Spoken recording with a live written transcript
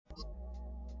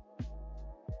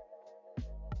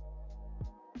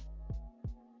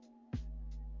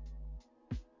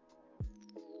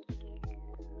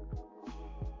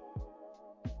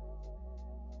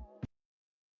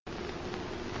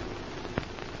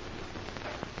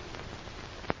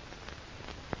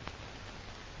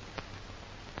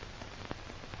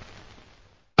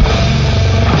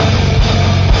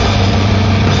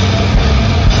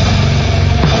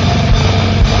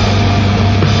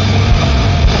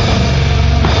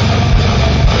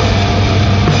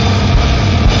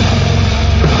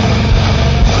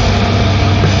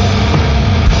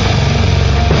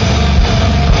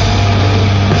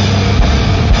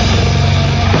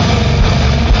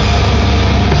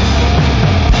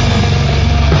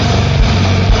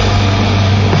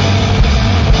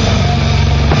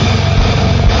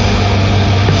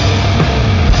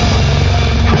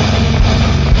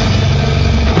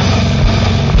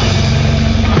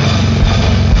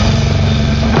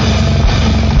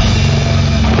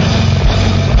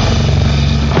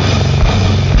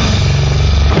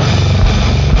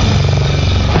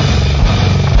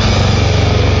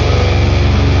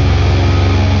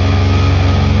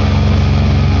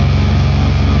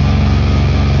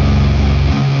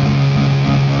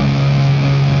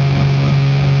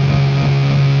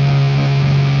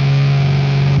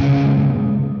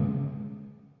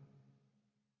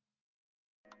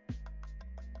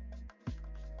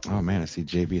Oh man, I see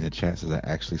JB in the chat says I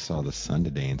actually saw the sun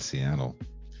today in Seattle.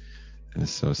 And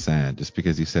it's so sad. Just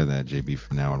because you said that, JB,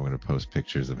 from now on, I'm going to post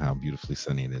pictures of how beautifully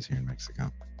sunny it is here in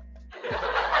Mexico.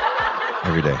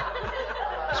 Every day.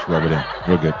 Just rub it in.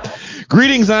 Real good.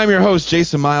 Greetings, I'm your host,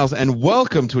 Jason Miles, and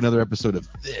welcome to another episode of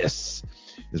This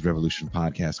is Revolution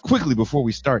Podcast. Quickly, before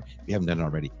we start, if you haven't done it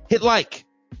already, hit like.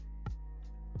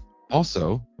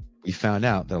 Also, we found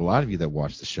out that a lot of you that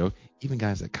watch the show, even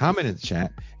guys that comment in the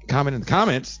chat and comment in the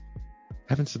comments,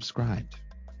 haven't subscribed.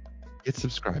 Hit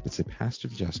subscribe. It's a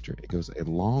passive gesture. It goes a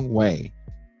long way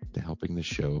to helping the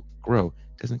show grow.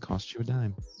 It doesn't cost you a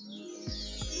dime.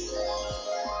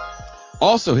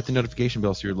 Also, hit the notification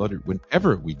bell so you're alerted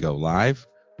whenever we go live.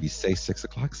 We say 6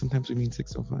 o'clock. Sometimes we mean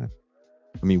 6:05. I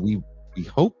mean, we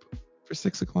hope for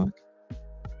 6 o'clock.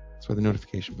 That's why the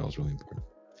notification bell is really important.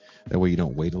 That way you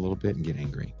don't wait a little bit and get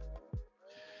angry.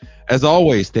 As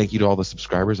always, thank you to all the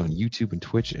subscribers on YouTube and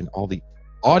Twitch and all the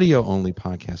audio-only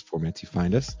podcast formats you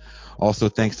find us. Also,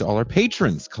 thanks to all our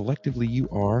patrons. Collectively, you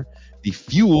are the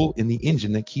fuel in the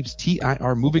engine that keeps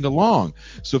TIR moving along.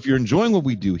 So if you're enjoying what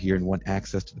we do here and want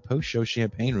access to the post-show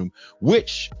champagne room,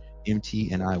 which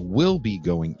MT and I will be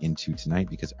going into tonight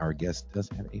because our guest does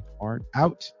have a hard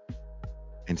out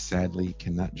and sadly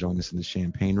cannot join us in the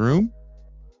champagne room.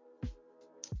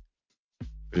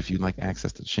 But if you'd like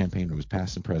access to the champagne rooms,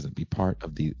 past and present, be part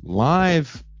of the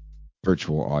live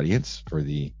virtual audience for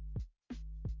the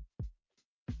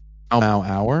Now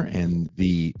Hour and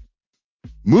the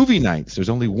movie nights. There's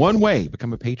only one way.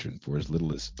 Become a patron for as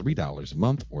little as $3 a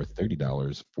month or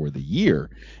 $30 for the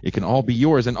year. It can all be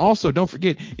yours. And also, don't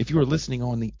forget, if you are listening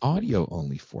on the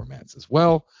audio-only formats as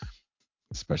well,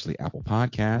 especially Apple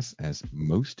Podcasts, as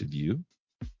most of you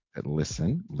that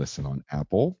listen on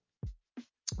Apple,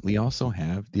 we also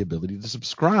have the ability to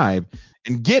subscribe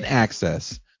and get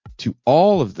access to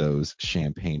all of those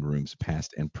champagne rooms,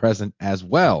 past and present as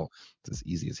well. It's as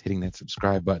easy as hitting that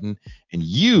subscribe button, and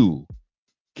you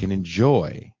can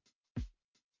enjoy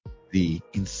the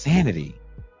insanity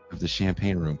of the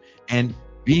champagne room. And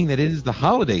being that it is the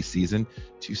holiday season,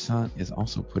 Tucson is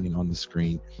also putting on the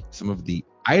screen some of the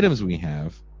items we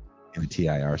have in the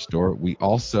TIR store. We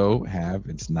also have,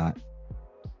 it's not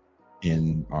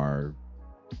in our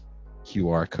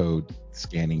QR code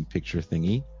scanning picture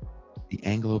thingy, the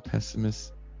Anglo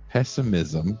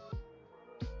Pessimism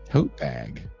tote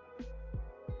bag.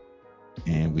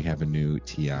 And we have a new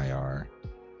TIR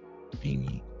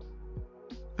beanie.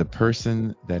 The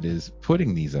person that is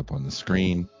putting these up on the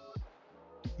screen,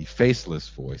 the faceless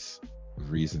voice of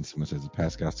reason, someone says, is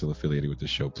Pascal still affiliated with the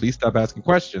show? Please stop asking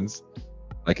questions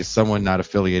like is someone not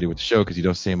affiliated with the show because you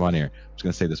don't see him on air. I'm just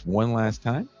going to say this one last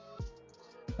time.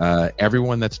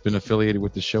 Everyone that's been affiliated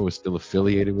with the show is still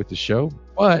affiliated with the show,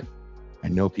 but I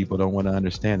know people don't want to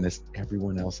understand this.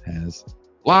 Everyone else has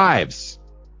lives.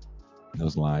 And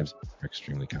those lives are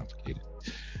extremely complicated.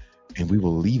 And we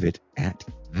will leave it at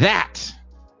that.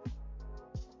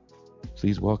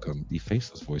 Please welcome the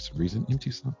faceless voice of reason in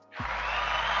Tucson.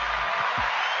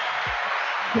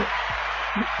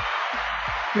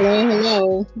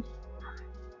 Hello.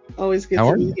 Always good How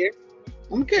to are be you? here.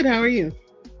 I'm good. How are you?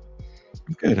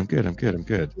 I'm good.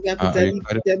 You got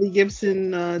the Debbie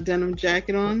Gibson denim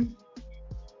jacket on?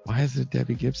 Why is it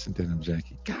Debbie Gibson denim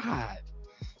jacket? God.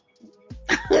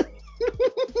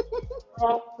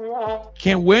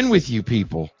 Can't win with you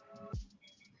people.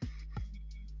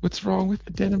 What's wrong with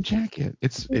the denim jacket?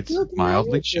 It's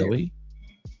mildly chilly.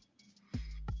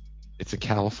 It's a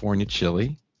California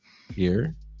chili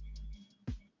here.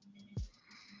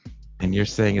 And you're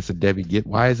saying it's a Debbie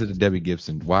Gibson. Why is it a Debbie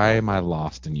Gibson? Why am I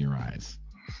lost in your eyes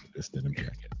with this denim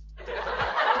jacket?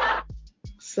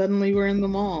 Suddenly we're in the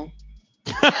mall.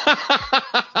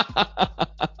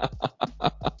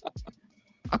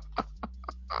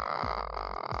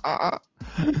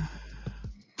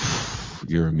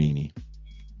 You're a meanie.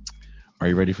 Are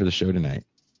you ready for the show tonight?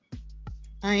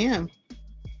 I am.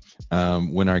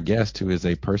 When our guest, who is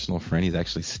a personal friend, he's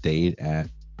actually stayed at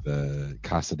the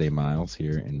Casa de Miles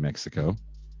here in Mexico.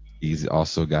 He's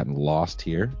also gotten lost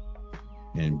here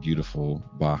in beautiful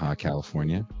Baja,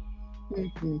 California.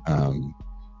 Mm-hmm.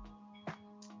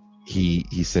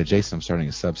 He said, Jason, I'm starting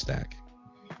a Substack.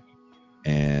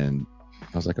 And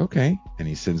I was like, okay. And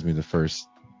he sends me the first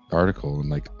article. I'm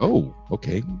like, oh,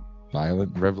 okay.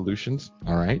 Violent revolutions.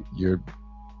 All right. You're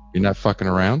not fucking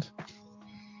around.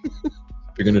 If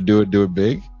you're going to do it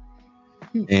big.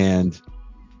 And,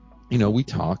 you know, we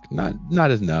talk, not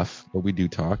enough, but we do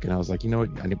talk. And I was like, you know what?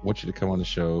 I want you to come on the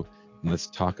show and let's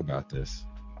talk about this.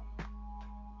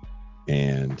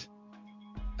 And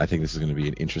I think this is going to be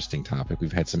an interesting topic.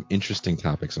 We've had some interesting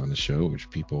topics on the show, which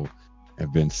people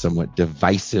have been somewhat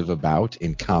divisive about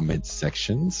in comment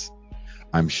sections.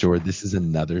 I'm sure this is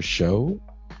another show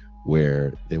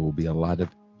where there will be a lot of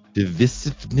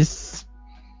divisiveness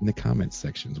in the comment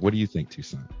sections. What do you think,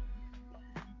 Tucson?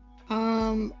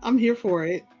 I'm here for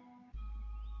it.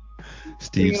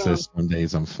 Steve says some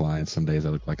days I'm flying, some days I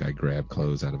look like I grab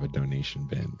clothes out of a donation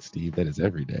bin. Steve, that is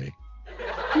every day.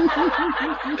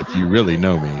 If you really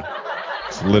know me,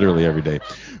 it's literally every day.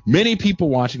 Many people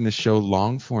watching this show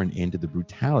long for an end to the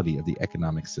brutality of the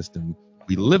economic system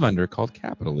we live under called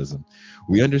capitalism.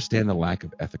 We understand the lack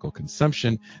of ethical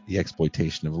consumption, the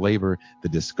exploitation of labor, the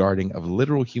discarding of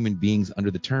literal human beings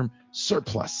under the term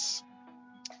surplus.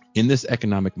 In this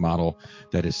economic model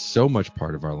that is so much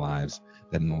part of our lives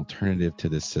that an alternative to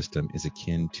this system is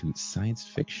akin to science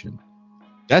fiction.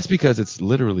 That's because it's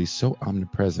literally so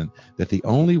omnipresent that the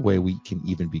only way we can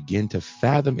even begin to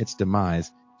fathom its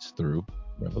demise is through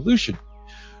revolution.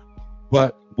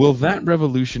 But will that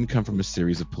revolution come from a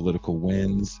series of political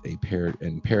wins,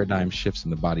 and paradigm shifts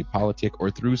in the body politic, or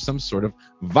through some sort of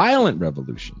violent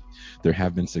revolution? There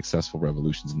have been successful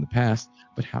revolutions in the past,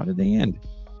 but how did they end?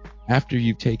 After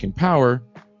you've taken power,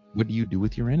 what do you do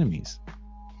with your enemies?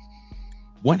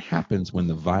 What happens when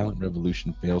the violent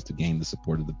revolution fails to gain the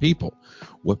support of the people?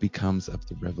 What becomes of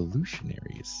the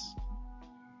revolutionaries?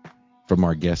 From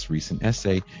our guest's recent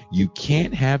essay, You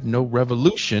Can't Have No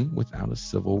Revolution Without a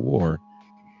Civil War.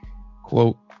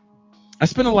 Quote, I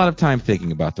spent a lot of time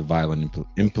thinking about the violent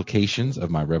implications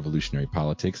of my revolutionary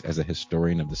politics as a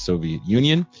historian of the Soviet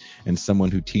Union and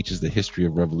someone who teaches the history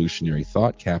of revolutionary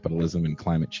thought, capitalism, and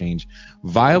climate change.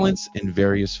 Violence in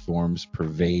various forms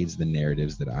pervades the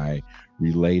narratives that I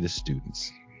relay to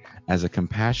students. As a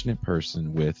compassionate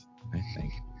person with, I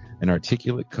think, an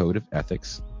articulate code of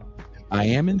ethics, I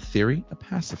am in theory a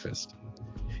pacifist.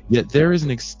 Yet there is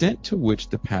an extent to which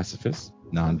the pacifist,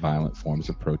 nonviolent forms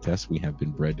of protest we have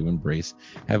been bred to embrace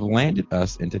have landed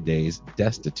us in today's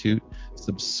destitute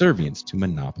subservience to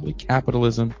monopoly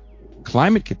capitalism,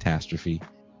 climate catastrophe,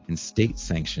 and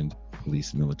state-sanctioned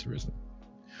police militarism.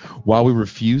 While we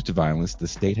refused violence, the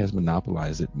state has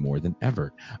monopolized it more than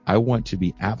ever. I want to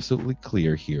be absolutely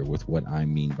clear here with what I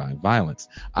mean by violence.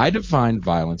 I define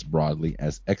violence broadly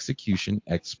as execution,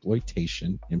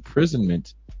 exploitation,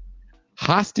 imprisonment,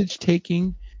 hostage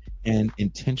taking, and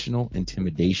intentional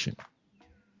intimidation.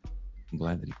 I'm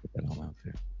glad that he put that all out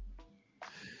there.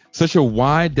 Such a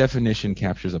wide definition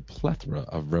captures a plethora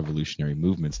of revolutionary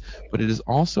movements, but it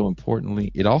also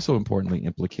importantly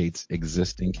implicates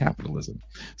existing capitalism.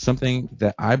 Something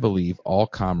that I believe all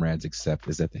comrades accept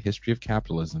is that the history of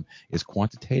capitalism is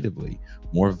quantitatively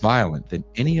more violent than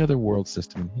any other world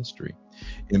system in history.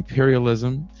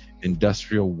 Imperialism,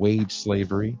 industrial wage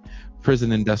slavery,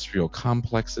 prison industrial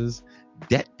complexes,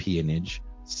 debt peonage,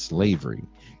 slavery,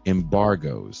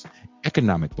 embargoes,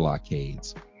 economic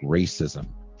blockades, racism,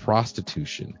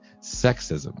 prostitution,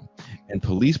 sexism, and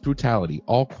police brutality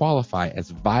all qualify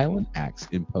as violent acts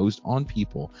imposed on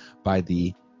people by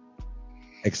the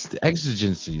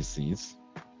exigencies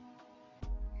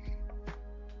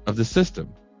of the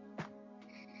system.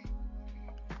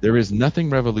 There is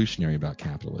nothing revolutionary about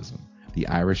capitalism. The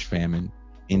Irish famine,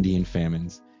 Indian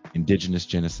famines, indigenous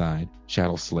genocide,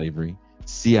 chattel slavery,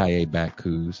 CIA-backed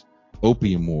coups,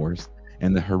 opium wars,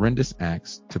 and the horrendous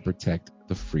acts to protect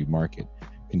the free market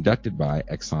conducted by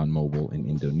ExxonMobil in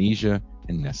Indonesia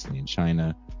and Nestle in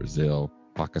China, Brazil,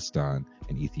 Pakistan,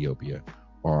 and Ethiopia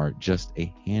are just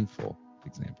a handful of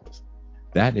examples.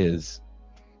 That is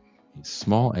a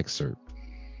small excerpt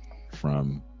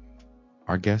from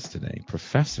our guest today,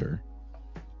 professor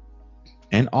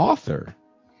and author,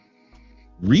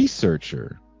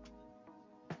 researcher,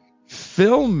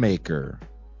 filmmaker,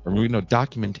 or we know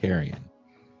documentarian.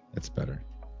 That's better.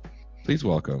 Please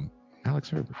welcome Alex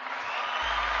Herbert.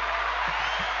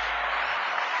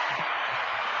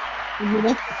 You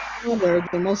left father,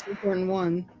 the most important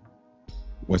one.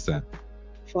 What's that?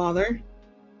 Father.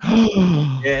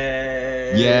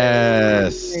 Yay.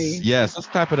 Yes. Yes. Let's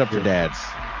clap it up for dads.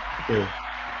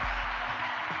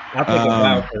 I'll take a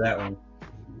bow for that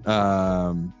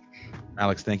one.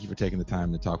 Alex, thank you for taking the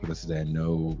time to talk with us today. I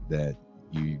know that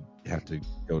you have to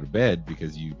go to bed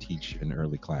because you teach an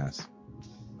early class.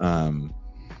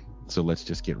 So let's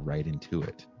just get right into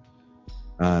it.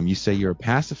 You say you're a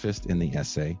pacifist in the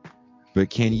essay, but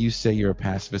can you say you're a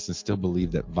pacifist and still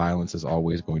believe that violence is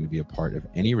always going to be a part of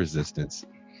any resistance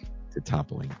to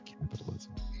toppling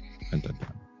capitalism? Dun, dun,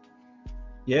 dun.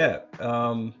 Yeah.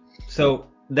 So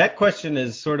that question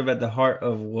is sort of at the heart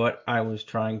of what I was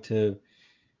trying to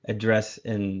address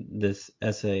in this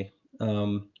essay.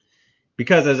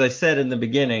 Because as I said in the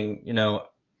beginning,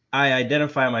 I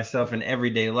identify myself in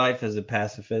everyday life as a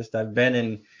pacifist. I've been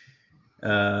in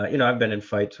I've been in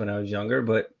fights when I was younger,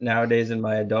 but nowadays in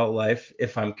my adult life,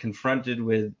 if I'm confronted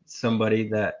with somebody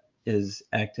that is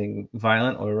acting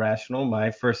violent or irrational,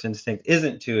 my first instinct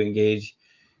isn't to engage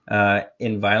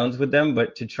in violence with them,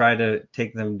 but to try to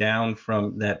take them down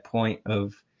from that point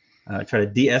of try to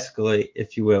de-escalate,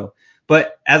 if you will.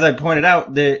 But as I pointed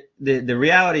out, the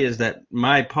reality is that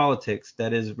my politics,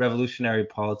 that is revolutionary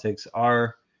politics,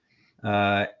 are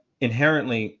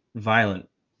inherently violent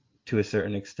to a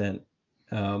certain extent.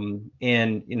 And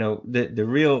the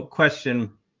real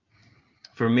question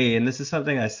for me, and this is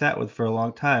something I sat with for a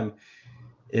long time,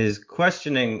 is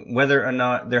questioning whether or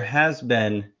not there has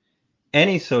been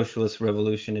any socialist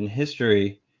revolution in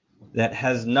history that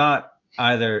has not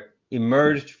either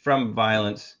emerged from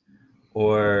violence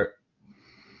or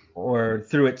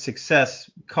through its success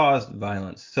caused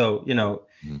violence. So,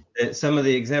 Mhm. some of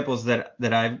the examples that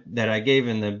I gave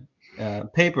in the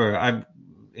paper, I'm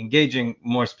engaging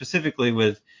more specifically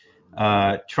with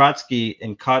Trotsky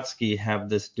and Kautsky have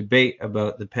this debate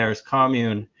about the Paris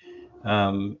Commune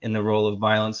in the role of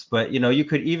violence. But you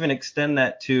could even extend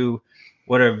that to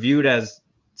what are viewed as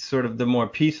sort of the more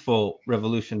peaceful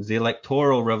revolutions, the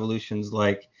electoral revolutions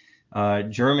like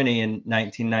Germany in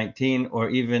 1919, or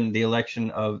even the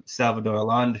election of Salvador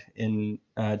Allende in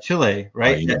Chile,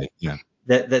 right? Yeah.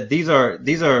 That these are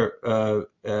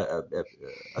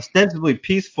ostensibly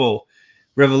peaceful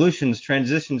revolutions,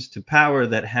 transitions to power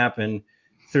that happen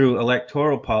through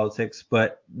electoral politics,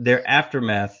 but their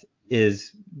aftermath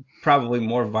is probably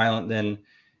more violent than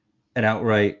an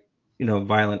outright,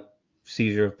 violent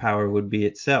seizure of power would be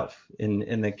itself.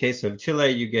 In the case of Chile,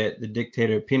 you get the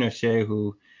dictator Pinochet,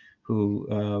 who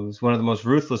was one of the most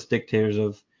ruthless dictators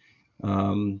of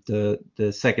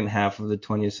the second half of the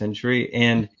 20th century.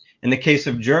 And in the case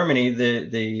of Germany,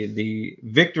 the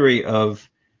victory of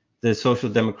the Social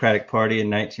Democratic Party in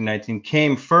 1919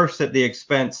 came first at the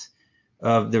expense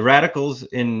of the radicals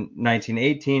in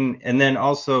 1918, and then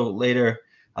also later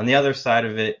on the other side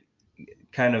of it,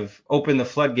 kind of opened the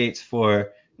floodgates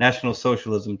for National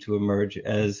Socialism to emerge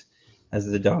as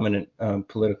the dominant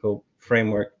political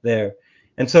framework there.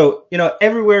 And so,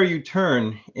 everywhere you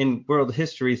turn in world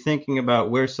history, thinking about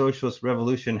where socialist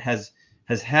revolution has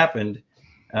happened,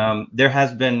 there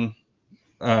has been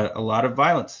a lot of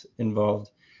violence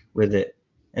involved with it.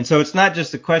 And so, it's not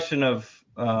just a question of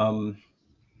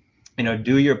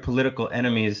do your political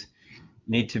enemies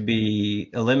need to be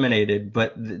eliminated,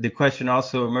 but the question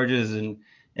also emerges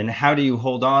in how do you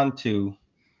hold on to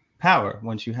power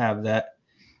once you have that?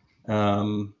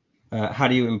 How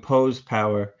do you impose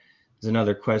power is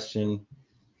another question.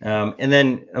 And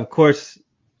then, of course,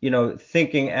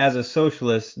 thinking as a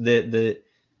socialist, the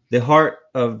heart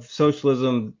of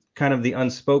socialism, kind of the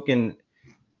unspoken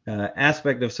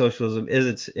aspect of socialism, is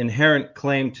its inherent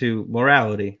claim to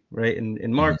morality, right? And Mhm.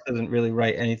 Marx doesn't really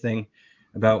write anything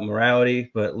about morality,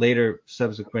 but later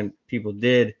subsequent people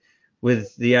did,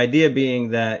 with the idea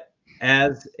being that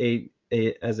as a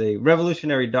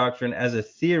revolutionary doctrine, as a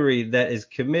theory that is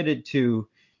committed to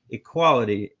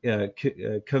equality,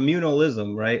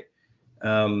 communalism, right?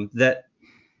 That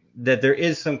there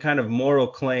is some kind of moral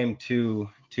claim to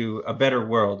a better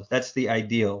world. That's the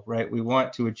ideal, right? We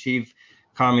want to achieve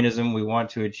communism. We want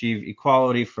to achieve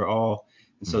equality for all,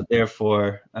 and so Mhm.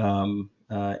 therefore,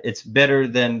 it's better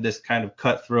than this kind of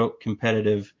cutthroat,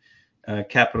 competitive,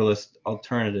 capitalist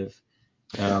alternative.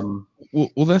 Um,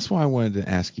 Well, that's why I wanted to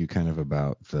ask you kind of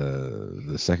about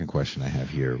the second question I have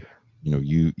here.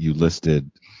 You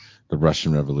listed the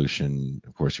Russian Revolution.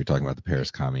 Of course, you're talking about the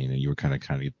Paris Commune, and you were kind of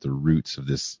at the roots of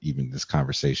this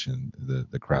conversation,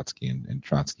 the Kautsky and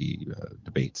Trotsky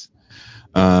debates.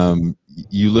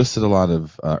 You listed a lot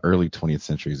of early 20th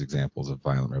century's examples of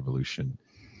violent revolution,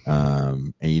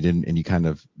 and you kind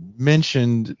of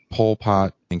mentioned Pol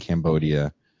Pot in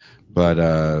Cambodia, but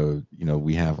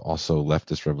we have also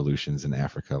leftist revolutions in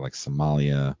Africa, like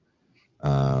Somalia.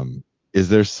 Um, is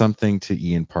there something to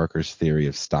Ian Parker's theory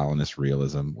of Stalinist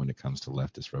realism when it comes to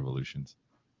leftist revolutions?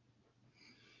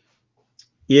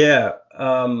 yeah.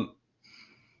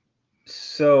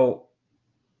 So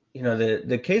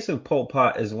the case of Pol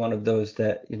Pot is one of those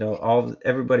that all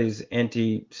everybody's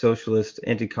anti-socialist,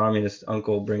 anti-communist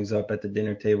uncle brings up at the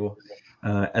dinner table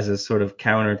as a sort of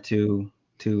counter to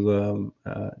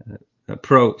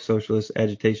pro-socialist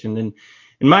agitation. And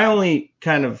my only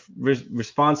kind of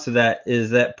response to that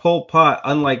is that Pol Pot,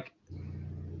 unlike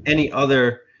any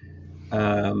other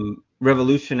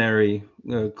revolutionary,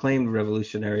 claimed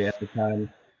revolutionary at the time,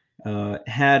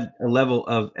 had a level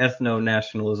of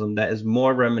ethno-nationalism that is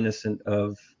more reminiscent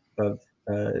of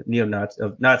neo-Nazi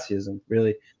of Nazism,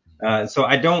 really. So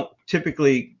I don't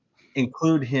typically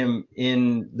include him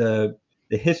in the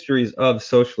histories of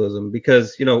socialism,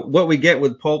 because what we get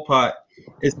with Pol Pot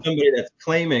is somebody that's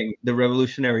claiming the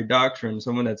revolutionary doctrine,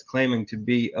 someone that's claiming to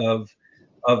be of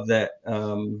that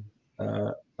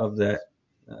uh, of that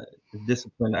uh,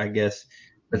 discipline, I guess,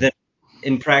 but then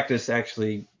in practice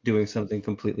actually doing something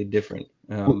completely different.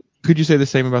 Could you say the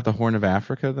same about the Horn of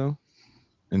Africa, though?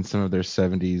 And some of their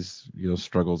 70s,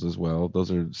 struggles as well.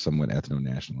 Those are somewhat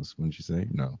ethno-nationalist, wouldn't you say?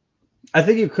 No. I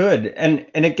think you could, and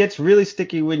it gets really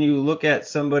sticky when you look at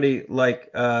somebody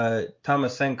like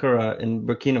Thomas Sankara in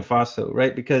Burkina Faso,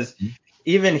 right? Because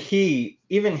Mhm.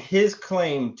 even his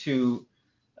claim to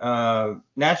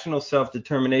national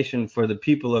self-determination for the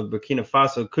people of Burkina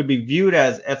Faso could be viewed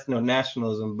as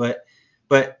ethno-nationalism, but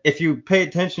if you pay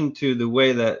attention to the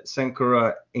way that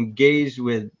Sankara engaged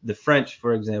with the French,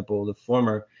 for example, the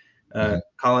former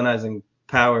colonizing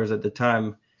powers at the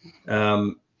time,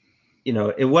 um,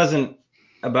 it wasn't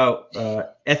about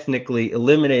ethnically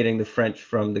eliminating the French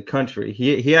from the country.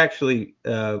 He actually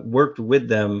worked with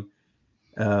them,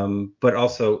 but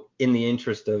also in the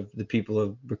interest of the people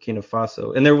of Burkina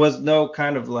Faso. And there was no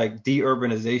kind of like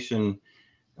deurbanization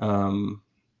um,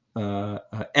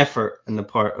 effort on the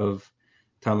part of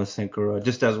Thomas Sankara,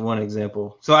 just as one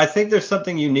example. So I think there's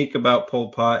something unique about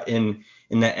Pol Pot in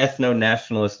the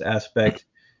ethno-nationalist aspect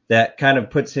that kind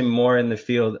of puts him more in the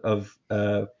field of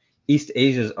East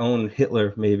Asia's own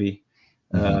Hitler, maybe,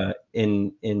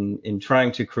 in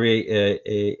trying to create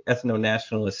a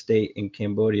ethno-nationalist state in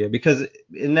Cambodia. Because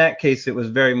in that case, it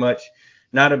was very much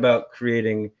not about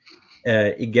creating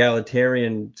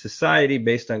egalitarian society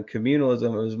based on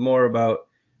communalism. It was more about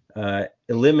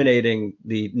eliminating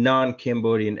the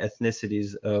non-Cambodian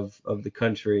ethnicities of the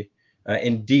country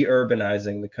and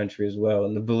de-urbanizing the country as well,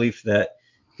 and the belief that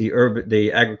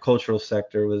the agricultural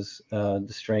sector was the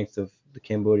strength of the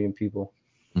Cambodian people.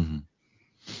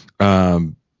 Mm-hmm.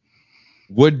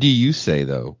 What do you say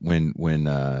though when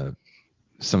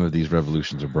some of these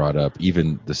revolutions are brought up?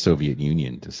 Even the Soviet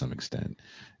Union, to some extent,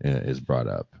 is brought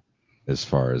up as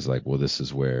far as like, well, this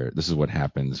is what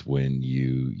happens when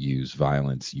you use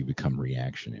violence. You become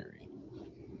reactionary.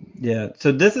 Yeah.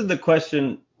 So this is the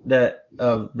question that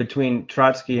between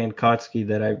Trotsky and Kautsky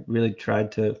that I really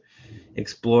tried to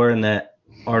explore in that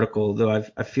article, though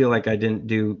I feel like I didn't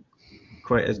do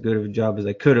quite as good of a job as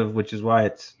I could have, which is why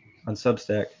it's on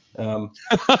Substack. But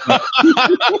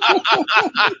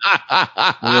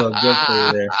a little joke for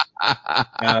you there.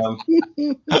 Um,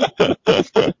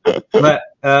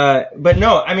 but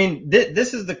no, I mean,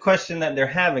 this is the question that they're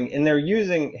having, and they're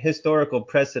using historical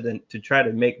precedent to try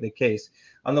to make the case.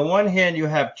 On the one hand, you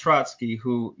have Trotsky,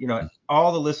 who,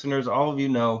 all the listeners, all of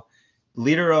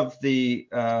leader of the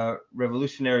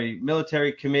Revolutionary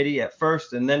Military Committee at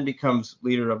first, and then becomes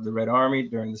leader of the Red Army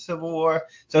during the Civil War.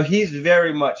 So he's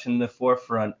very much in the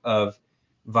forefront of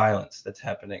violence that's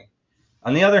happening.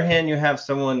 On the other hand, you have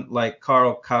someone like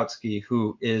Karl Kautsky,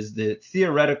 who is the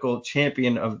theoretical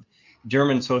champion of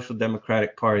German Social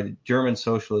Democratic Party, German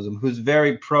socialism, who's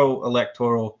very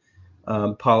pro-electoral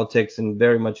politics and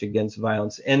very much against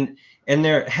violence. And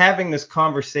they're having this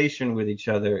conversation with each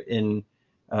other in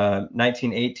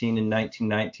 1918 and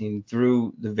 1919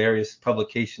 through the various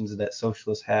publications that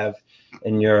socialists have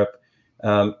in Europe.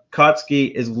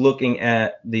 Kautsky is looking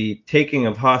at the taking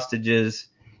of hostages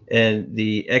and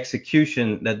the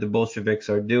execution that the Bolsheviks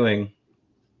are doing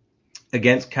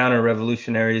against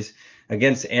counter-revolutionaries,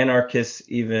 against anarchists,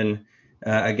 even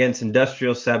against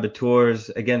industrial saboteurs,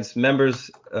 against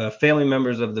family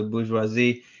members of the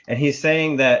bourgeoisie. And he's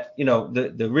saying that,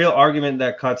 the real argument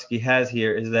that Kautsky has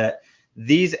here is that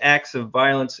these acts of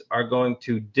violence are going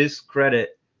to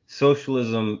discredit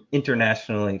socialism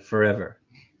internationally forever.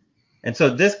 And so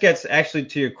this gets actually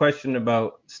to your question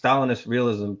about Stalinist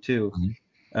realism too.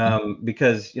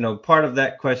 Because part of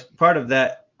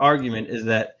that argument is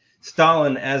that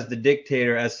Stalin, as the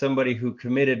dictator, as somebody who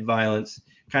committed violence,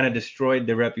 kind of destroyed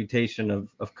the reputation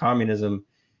of communism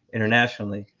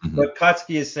internationally. But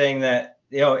Kautsky is saying that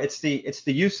it's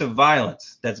the use of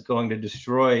violence that's going to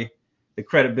destroy the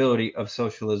credibility of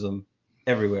socialism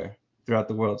everywhere throughout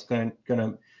the world. It's going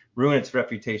to ruin its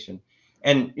reputation.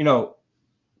 And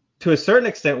to a certain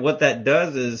extent, what that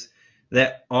does is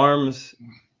that arms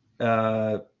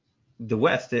the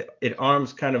West. It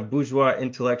arms kind of bourgeois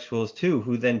intellectuals too,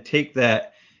 who then take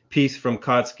that piece from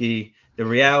Kautsky, the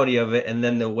reality of it, and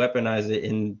then they'll weaponize it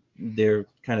in their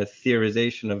kind of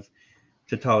theorization of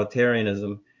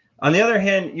totalitarianism. On the other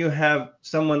hand, you have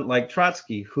someone like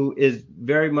Trotsky, who is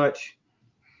very much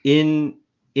in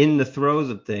the throes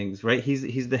of things, right?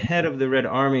 He's the head of the Red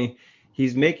Army,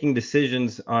 He's making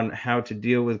decisions on how to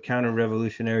deal with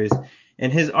counter-revolutionaries.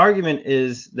 And his argument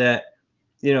is that,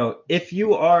 if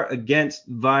you are against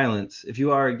violence, if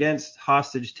you are against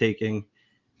hostage taking,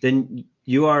 then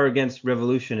you are against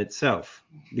revolution itself.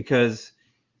 Because,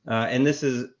 and this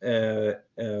is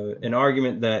an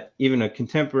argument that even a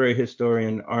contemporary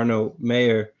historian, Arno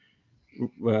Mayer,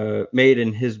 made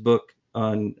in his book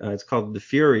on, it's called The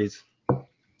Furies,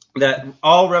 that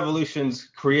all revolutions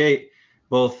create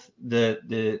both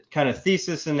the kind of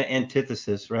thesis and the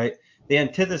antithesis, right? The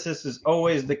antithesis is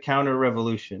always the counter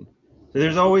revolution. So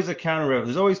there's always a counter revolution.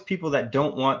 There's always people that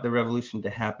don't want the revolution to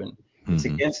happen. It's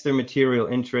against their material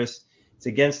interests. It's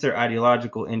against their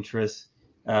ideological interests.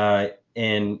 And,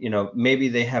 maybe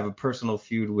they have a personal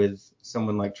feud with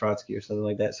someone like Trotsky or something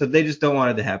like that. So they just don't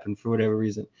want it to happen for whatever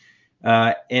reason.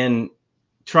 And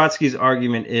Trotsky's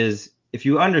argument is, if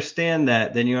you understand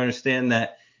that, then you understand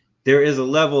that there is a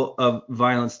level of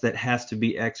violence that has to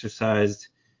be exercised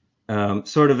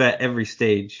sort of at every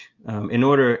stage in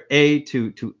order, A,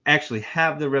 to actually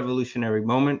have the revolutionary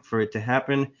moment for it to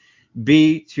happen,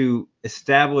 B, to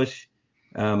establish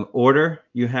order.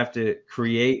 You have to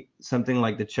create something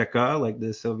like the Cheka, like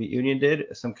the Soviet Union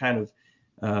did, some kind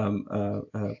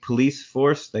of police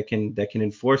force that can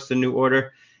enforce the new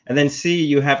order. And then C,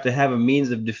 you have to have a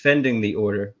means of defending the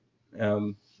order.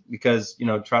 Because,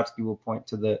 Trotsky will point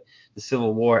to the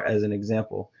Civil War as an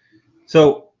example.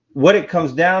 So what it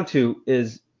comes down to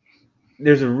is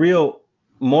there's a real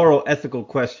moral, ethical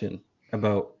question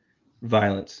about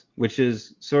violence, which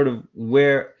is sort of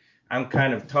where I'm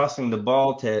kind of tossing the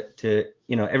ball to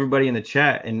everybody in the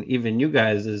chat and even you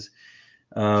guys is,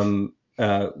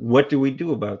 what do we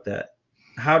do about that?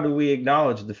 How do we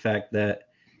acknowledge the fact that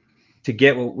to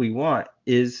get what we want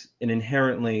is an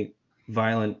inherently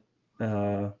violent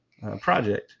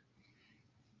project,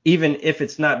 even if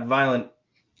it's not violent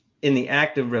in the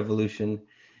act of revolution?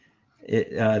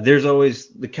 There's always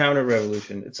the counter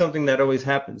revolution. It's something that always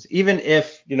happens. Even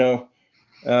if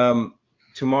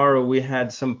tomorrow we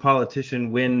had some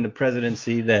politician win the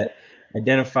presidency that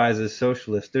identifies as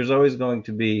socialist, there's always going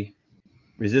to be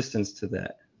resistance to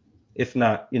that, if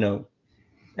not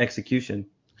execution,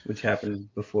 which happened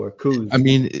before coups. I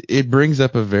mean, it brings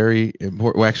up a very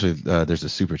important. Well, actually, there's a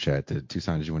super chat.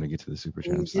 Tucson, did you want to get to the super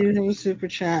chat? We do have a super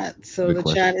chat. So Good the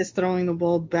question. chat is throwing the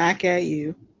ball back at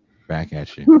you. Back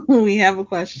at you. We have a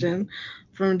question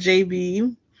from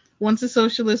JB. Once a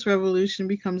socialist revolution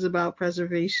becomes about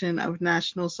preservation of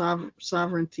national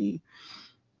sovereignty,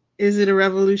 is it a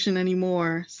revolution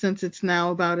anymore, since it's now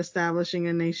about establishing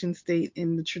a nation state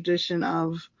in the tradition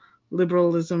of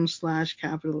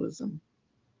liberalism/capitalism?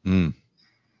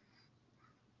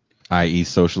 I.e.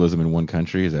 socialism in one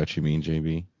country? Is that what you mean,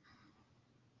 JB?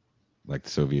 Like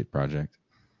the Soviet project?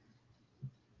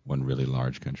 One really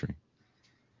large country.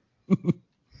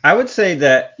 I would say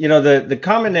that, the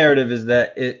common narrative is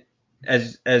that it,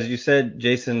 as you said,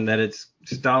 Jason, that it's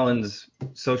Stalin's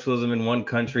socialism in one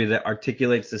country that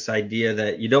articulates this idea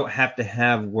that you don't have to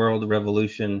have world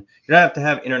revolution, you don't have to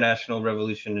have international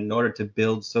revolution in order to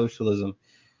build socialism.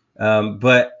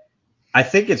 But I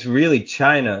think it's really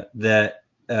China that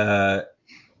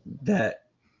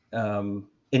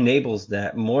enables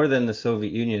that more than the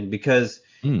Soviet Union, because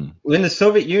when the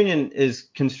Soviet Union is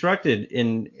constructed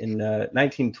in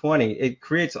 1920, it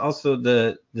creates also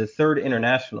the Third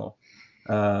International,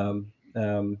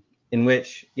 in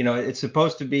which it's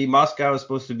supposed to be, Moscow is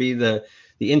supposed to be the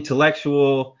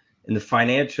intellectual and the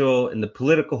financial and the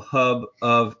political hub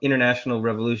of international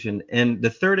revolution, and the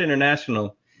Third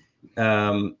International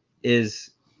is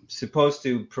supposed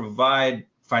to provide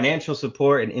financial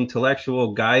support and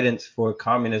intellectual guidance for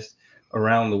communists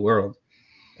around the world.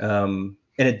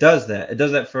 And it does that. It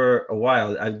does that for a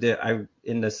while.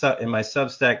 In my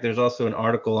Substack, there's also an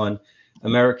article on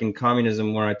American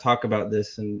communism where I talk about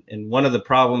this. And one of the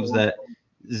problems that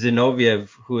Zinoviev,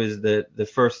 who is the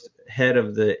first head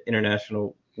of the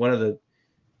international, one of the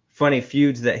funny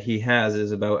feuds that he has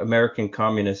is about American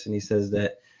communists. And he says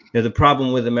that the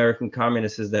problem with American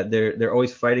communists is that they're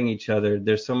always fighting each other.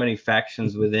 There's so many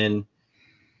factions within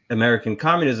American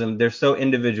communism, they're so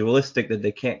individualistic that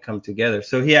they can't come together.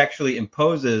 So he actually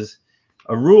imposes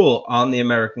a rule on the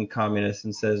American communists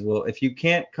and says, well, if you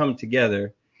can't come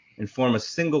together and form a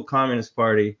single communist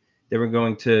party, then we're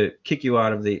going to kick you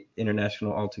out of the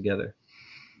international altogether.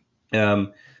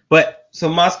 But so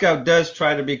Moscow does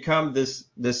try to become this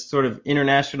sort of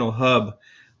international hub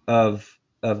of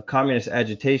communist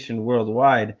agitation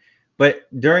worldwide. But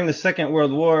during the Second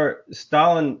World War,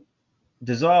 Stalin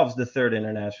dissolves the Third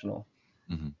International.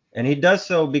 And he does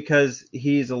so because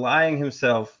he's allying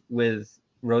himself with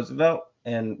Roosevelt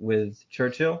and with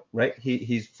Churchill, right?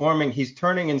 He's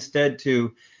turning instead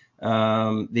to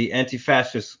the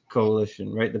anti-fascist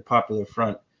coalition, right? The Popular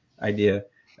Front idea.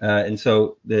 And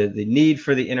so the need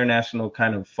for the international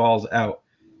kind of falls out.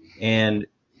 And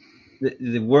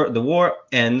the war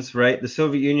ends, right? The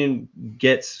Soviet Union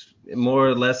gets more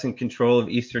or less in control of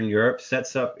Eastern Europe,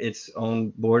 sets up its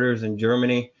own borders in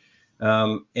Germany,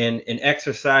 and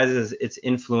exercises its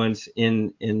influence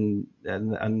on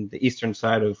the eastern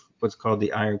side of what's called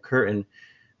the Iron Curtain.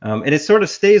 And it sort of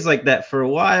stays like that for a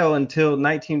while until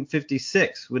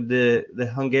 1956 with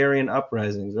the Hungarian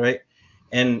uprisings, right?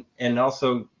 And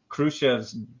also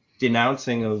Khrushchev's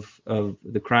denouncing of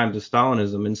the crimes of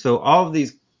Stalinism. And so all of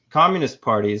these communist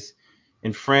parties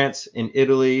in France, in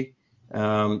Italy,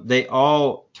 they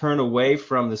all turn away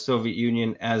from the Soviet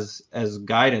Union as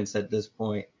guidance at this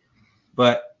point.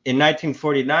 But in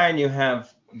 1949, you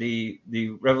have the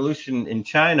revolution in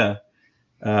China,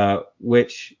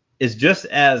 which is just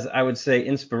as, I would say,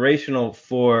 inspirational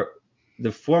for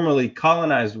the formerly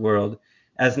colonized world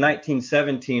as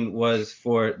 1917 was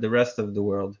for the rest of the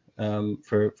world,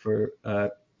 for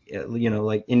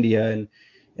like India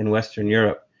and Western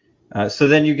Europe. So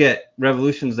then you get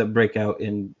revolutions that break out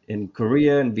in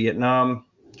Korea and Vietnam,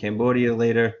 Cambodia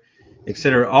later,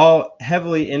 etc., all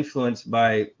heavily influenced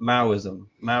by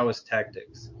Maoist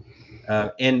tactics.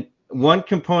 And one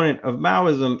component of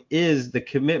Maoism is the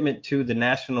commitment to the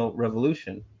national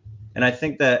revolution. And I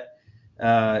think that,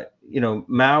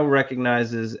 Mao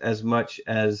recognizes as much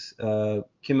as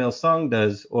Kim Il Sung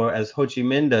does, or as Ho Chi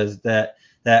Minh does, that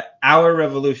our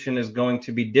revolution is going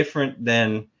to be different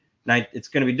than Russia. It's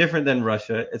going to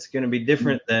be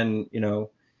different than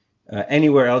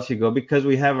anywhere else you go, because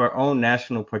we have our own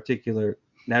nationally particular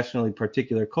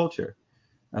culture,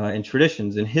 and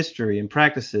traditions and history and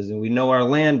practices, and we know our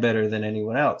land better than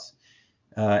anyone else.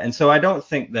 And so I don't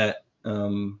think that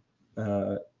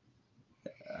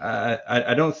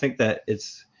I don't think that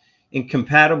it's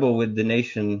incompatible with the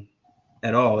nation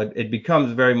at all. It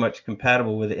becomes very much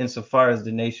compatible with it, insofar as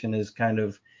the nation is kind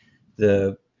of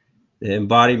the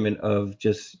embodiment of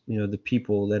just the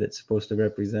people that it's supposed to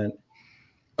represent.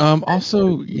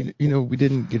 Also, we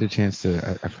didn't get a chance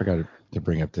to. I forgot to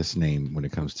bring up this name when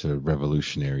it comes to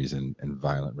revolutionaries and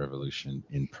violent revolution.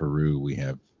 In Peru, we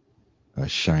have a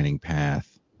Shining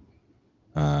Path.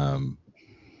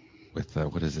 With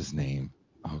what is his name?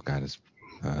 Oh God, it's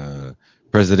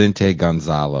Presidente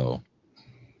Gonzalo.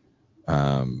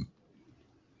 A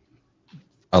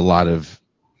lot of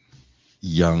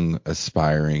young,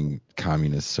 aspiring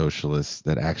communist socialists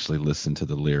that actually listen to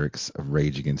the lyrics of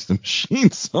Rage Against the Machine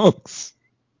songs.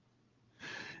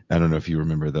 I don't know if you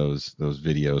remember those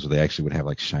videos where they actually would have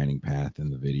like Shining Path in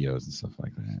the videos and stuff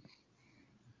like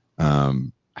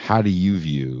that. How do you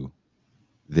view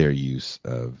their use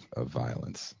of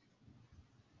violence?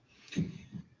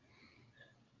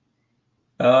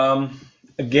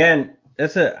 Again,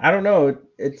 I don't know.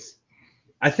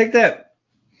 I think that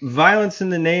violence in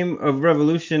the name of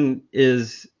revolution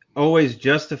is always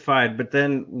justified, but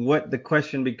then what the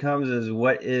question becomes is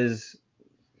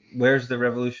where's the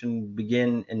revolution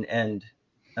begin and end?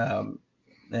 And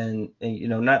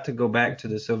not to go back to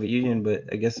the Soviet Union, but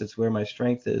I guess it's where my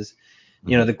strength is.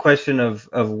 The question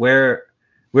of where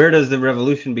does the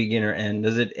revolution begin or end?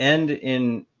 Does it end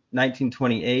in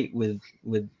 1928 with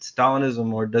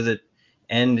Stalinism, or does it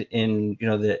end in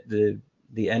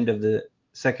the end of the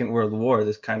Second World War,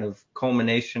 this kind of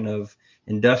culmination of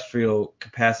industrial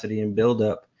capacity and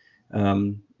buildup,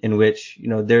 in which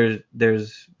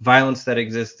there's violence that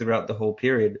exists throughout the whole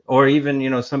period, or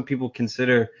even some people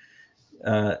consider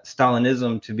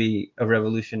Stalinism to be a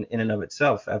revolution in and of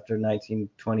itself after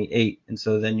 1928, and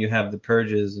so then you have the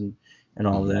purges and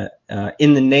all that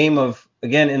in the name of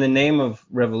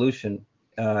revolution.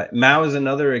 Mao is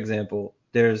another example.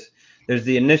 There's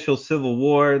the initial civil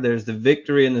war, there's the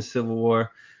victory in the civil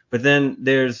war, but then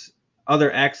there's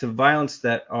other acts of violence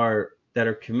that are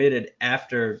committed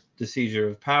after the seizure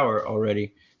of power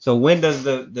already. So when does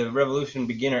the revolution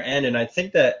begin or end? And I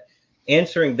think that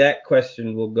answering that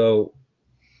question will go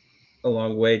a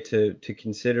long way to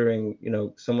considering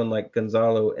someone like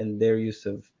Gonzalo and their use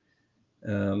of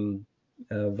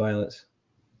violence.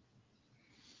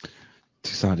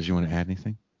 Toussaint, did you want to add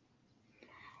anything?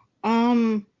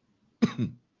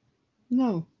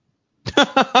 No.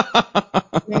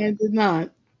 I did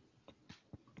not.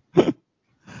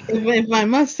 If I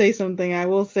must say something, I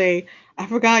will say I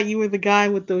forgot you were the guy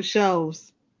with those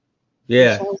shelves.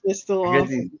 Yeah, the shelves are still I got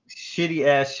these awesome. shitty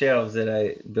ass shelves that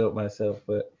I built myself,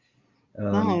 but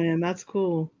No, man, that's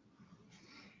cool.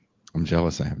 I'm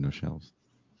jealous I have no shelves.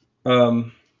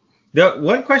 the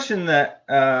one question that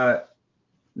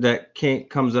that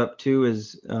comes up too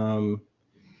is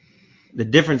the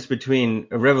difference between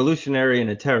a revolutionary and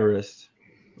a terrorist,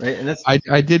 right? And that's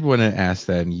I did want to ask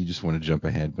that, and you just want to jump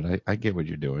ahead, but I get what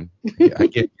you're doing. I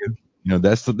get you. You know,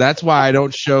 that's why I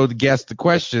don't show the guests the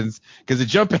questions, because they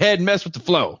jump ahead and mess with the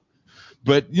flow.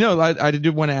 But you know, I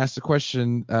did want to ask the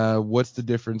question: what's the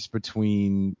difference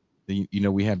between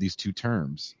we have these two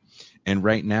terms, and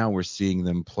right now we're seeing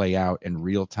them play out in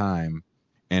real time,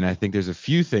 and I think there's a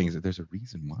few things that there's a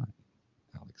reason why,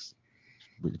 Alex.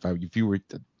 If you were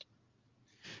to,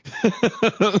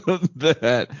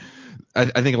 that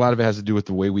I think a lot of it has to do with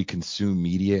the way we consume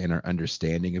media and our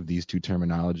understanding of these two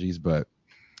terminologies. But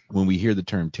when we hear the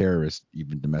term terrorist,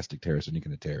 even domestic terrorist, any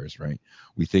kind of terrorist, right,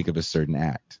 we think of a certain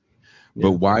act. But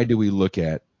yeah. why do we look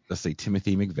at, let's say,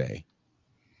 Timothy McVeigh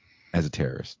as a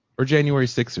terrorist, or January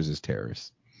 6ers as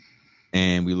terrorists,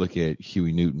 and we look at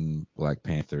Huey Newton, Black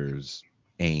Panthers,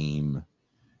 AIM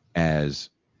as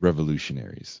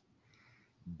revolutionaries?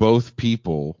 Both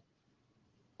people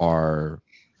are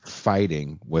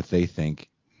fighting what they think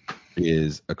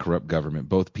is a corrupt government.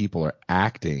 Both people are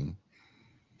acting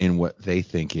in what they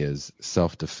think is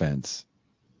self-defense.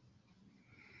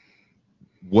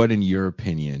 What, in your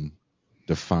opinion,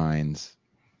 defines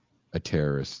a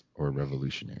terrorist or a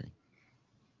revolutionary?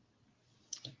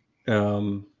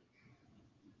 Um,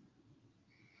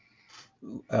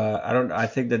 I don't. I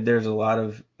think that there's a lot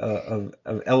of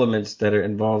elements that are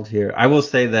involved here. I will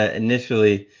say that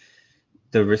initially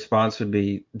the response would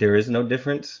be there is no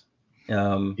difference.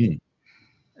 Um, Mm,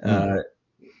 mm. uh,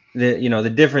 the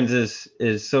difference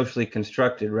is socially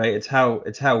constructed, right? It's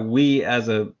how we as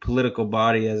a political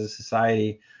body, as a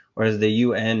society, or as the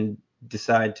UN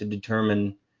decide to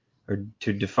determine or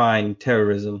to define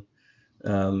terrorism.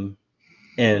 Um,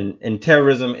 and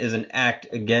terrorism is an act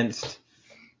against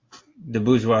the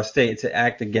bourgeois state. It's an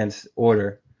act against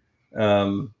order.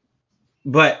 Um,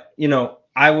 but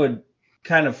I would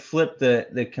kind of flip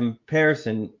the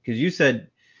comparison, because you said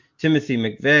Timothy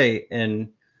McVeigh, and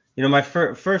my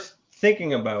first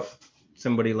thinking about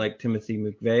somebody like Timothy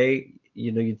McVeigh,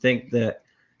 you'd think that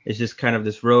it's just kind of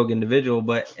this rogue individual,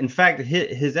 but in fact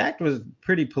his act was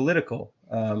pretty political.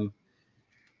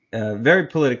 Very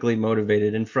politically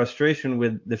motivated, and frustration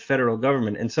with the federal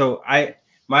government. And so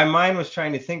my mind was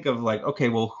trying to think of, like, okay,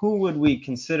 well, who would we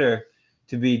consider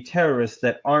to be terrorists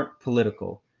that aren't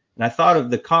political? And I thought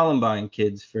of the Columbine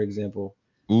kids, for example.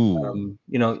 Ooh,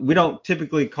 We don't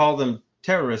typically call them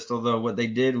terrorists, although what they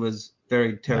did was very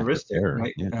an act of terroristic, terror.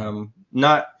 right? Yeah.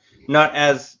 Not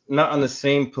on the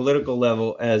same political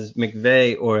level as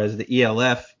McVeigh or as the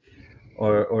ELF,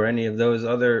 or any of those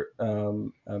other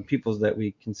peoples that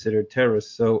we consider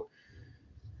terrorists. So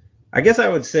I guess I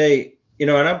would say,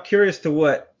 and I'm curious to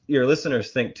what your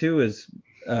listeners think too,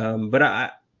 but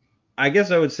I guess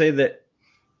I would say that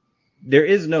there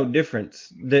is no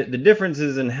difference. The difference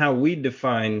is in how we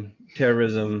define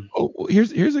terrorism. Oh, well,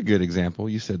 here's a good example.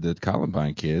 You said the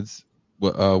Columbine kids.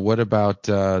 What about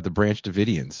the Branch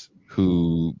Davidians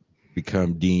who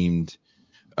become deemed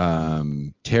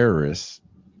terrorists?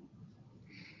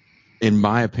 In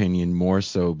my opinion, more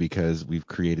so because we've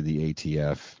created the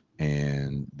ATF,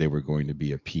 and they were going to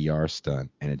be a PR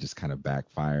stunt, and it just kind of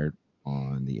backfired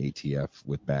on the ATF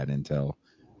with bad intel.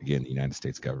 Again, the United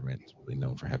States government is really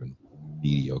known for having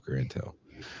mediocre intel.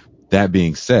 That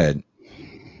being said,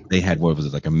 they had, what was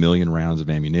it, like 1 million rounds of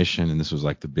ammunition, and this was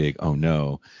like the big, oh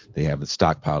no, they have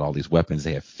stockpiled all these weapons.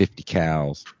 They have 50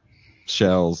 cals,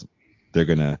 shells. They're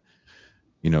gonna,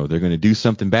 they're gonna do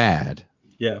something bad,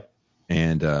 Yeah.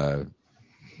 and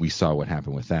we saw what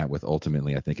happened with that. With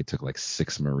ultimately, I think it took like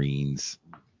 6 Marines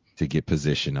to get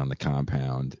position on the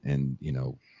compound, and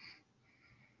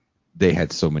they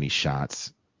had so many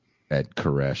shots at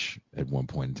Koresh at one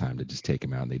point in time to just take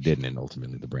him out, and they didn't. And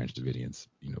ultimately, the Branch Davidians,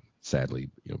 sadly,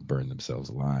 burned themselves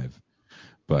alive.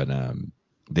 But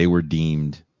they were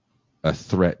deemed a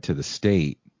threat to the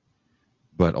state,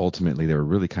 but ultimately they were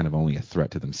really kind of only a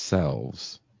threat to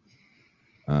themselves.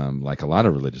 Like a lot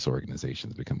of religious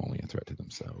organizations become only a threat to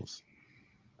themselves.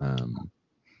 Um,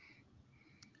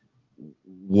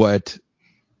 what,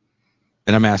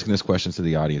 and I'm asking this question to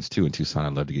the audience too in Tucson.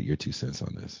 I'd love to get your 2 cents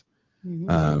on this. Mhm.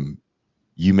 Um,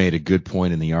 you made a good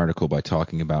point in the article by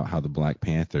talking about how the Black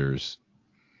Panthers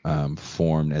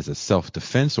formed as a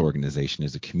self-defense organization,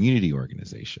 as a community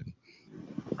organization,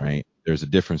 right? There's a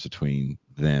difference between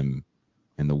them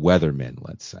and the Weathermen,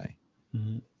 let's say,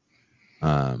 Mm-hmm.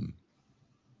 um,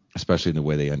 especially in the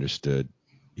way they understood,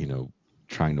 you know,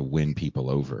 trying to win people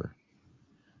over.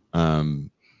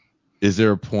 Um, is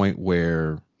there a point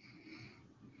where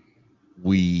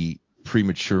we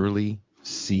prematurely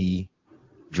see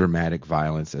dramatic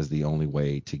violence as the only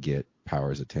way to get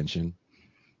power's attention.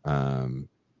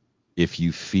 If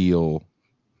you feel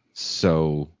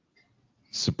so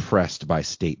suppressed by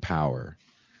state power,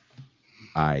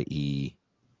 i.e.,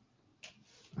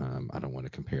 I don't want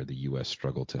to compare the U.S.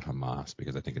 struggle to Hamas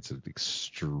because I think it's an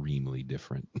extremely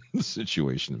different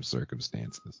situation of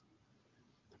circumstances.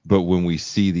 But when we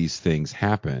see these things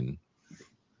happen,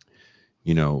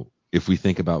 you know, if we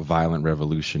think about violent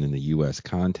revolution in the U.S.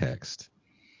 context,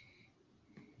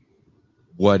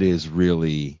 what is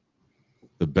really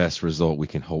the best result we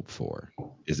can hope for?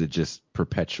 Is it just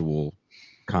perpetual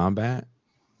combat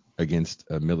against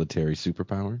a military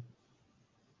superpower?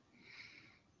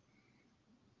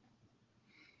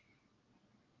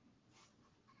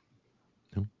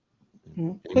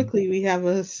 No. Quickly, we have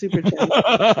a super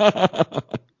chat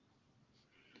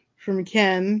from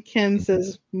Ken. Ken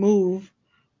says, "Move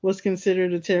was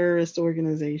considered a terrorist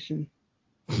organization."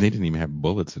 They didn't even have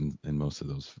bullets in most of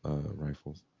those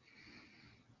rifles.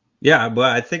 Yeah,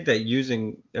 but I think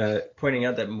that pointing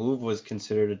out that MOVE was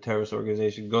considered a terrorist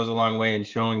organization goes a long way in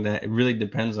showing that it really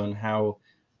depends on how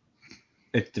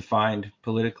it's defined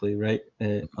politically, right?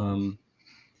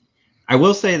 I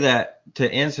will say that to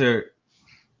answer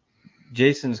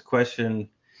Jason's question,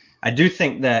 I do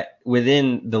think that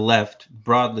within the left,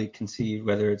 broadly conceived,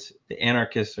 whether it's the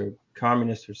anarchist or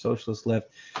communist or socialist left,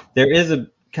 there is a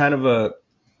kind of a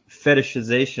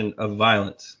fetishization of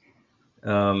violence.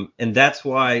 And that's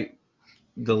why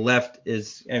the left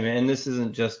is, and this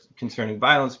isn't just concerning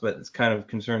violence, but it's kind of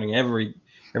concerning every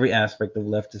aspect of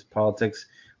leftist politics.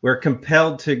 We're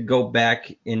compelled to go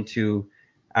back into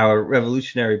our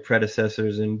revolutionary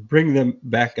predecessors and bring them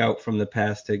back out from the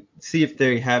past to see if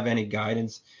they have any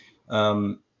guidance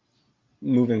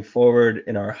moving forward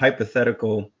in our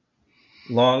hypothetical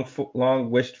long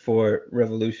wished for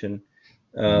revolution.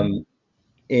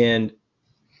 And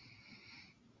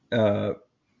uh,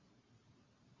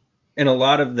 and a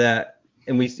lot of that,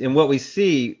 and what we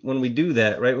see when we do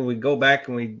that, right? When we go back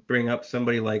and we bring up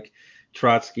somebody like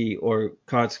Trotsky or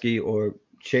Kautsky or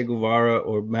Che Guevara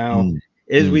or Mao,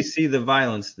 is we see the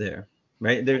violence there,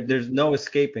 right? There's no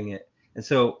escaping it. And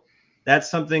so that's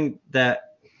something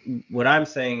that what I'm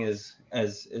saying is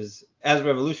as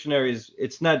revolutionaries,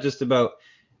 it's not just about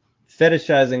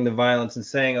fetishizing the violence and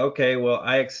saying, okay, well,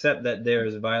 I accept that there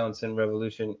is violence in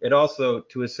revolution. It also,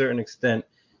 to a certain extent,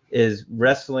 is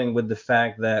wrestling with the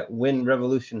fact that when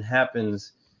revolution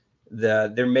happens,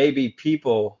 there may be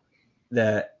people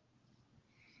that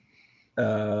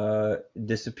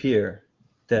disappear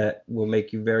that will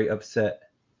make you very upset.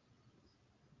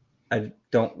 I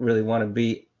don't really want to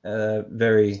be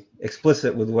very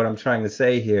explicit with what I'm trying to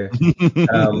say here,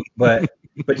 but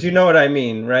you know what I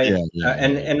mean, right? Yeah.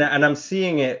 And I'm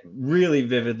seeing it really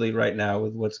vividly right now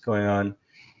with what's going on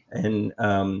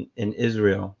in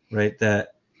Israel, right?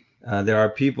 That there are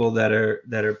people that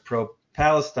are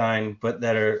pro-Palestine, but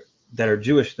that are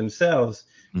Jewish themselves,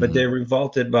 but they're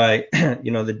revolted by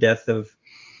the death of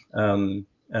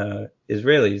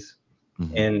Israelis.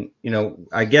 And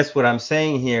I guess what I'm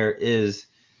saying here is,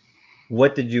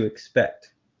 what did you expect?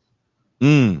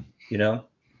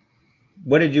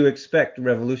 What did you expect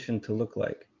revolution to look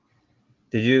like?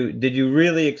 Did you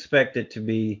really expect it to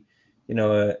be,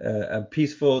 a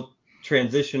peaceful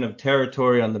transition of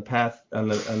territory on the path on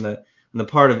the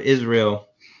part of Israel?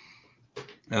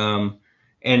 And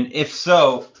if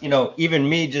so, even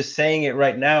me just saying it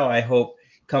right now, I hope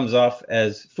comes off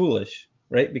as foolish,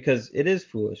 right? Because it is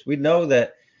foolish. We know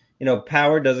that,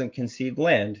 power doesn't concede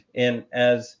land. And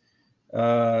as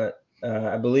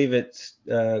I believe it's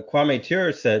Kwame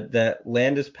Ture said, that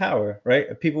land is power, right?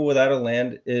 A people without a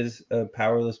land is a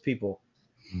powerless people.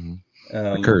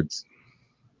 The Kurds.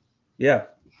 Yeah.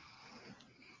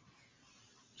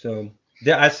 So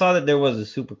I saw that there was a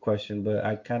super question, but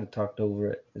I kind of talked over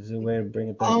it. Is there a way to bring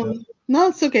it back up? No,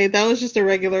 it's okay. That was just a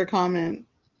regular comment.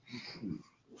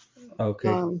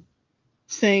 Okay.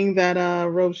 Saying that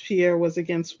Robespierre was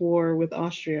against war with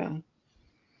Austria.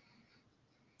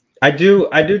 I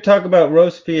do talk about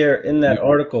Robespierre in that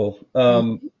article.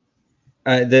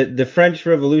 The French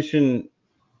Revolution,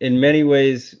 in many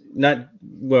ways,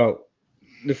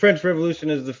 the French Revolution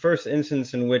is the first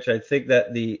instance in which I think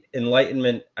that the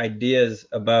Enlightenment ideas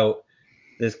about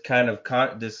this kind of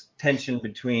this tension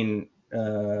between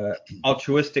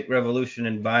altruistic revolution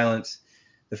and violence.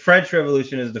 The French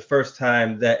Revolution is the first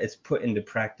time that it's put into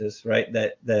practice, right?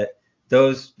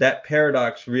 That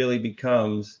paradox really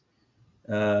becomes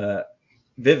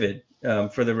vivid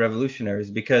for the revolutionaries,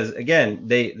 because again,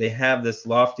 they have this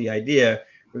lofty idea: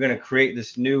 we're going to create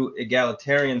this new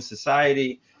egalitarian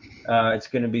society. It's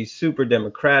going to be super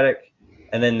democratic.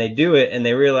 and then they do it, and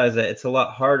they realize that it's a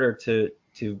lot harder to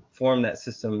form that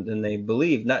system than they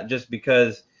believe. Not just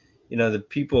because the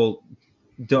people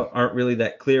aren't really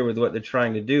that clear with what they're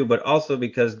trying to do, but also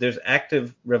because there's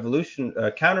active revolution,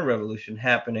 counter revolution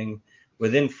happening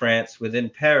within France, within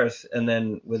Paris, and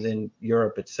then within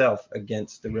Europe itself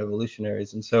against the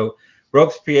revolutionaries. And so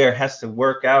Robespierre has to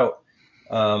work out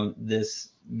this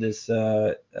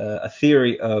a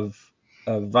theory of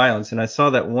violence. And I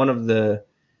saw that one of the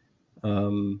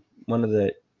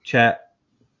chat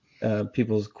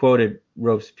people's quoted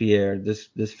Robespierre,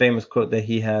 this famous quote that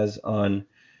he has on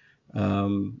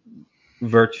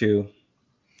virtue,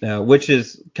 which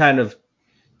is kind of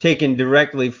taken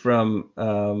directly from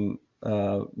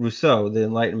Rousseau, the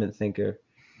Enlightenment thinker,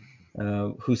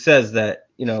 who says that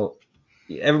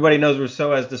everybody knows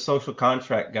Rousseau as the social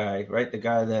contract guy, right? The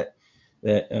guy that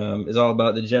is all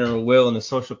about the general will and the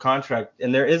social contract.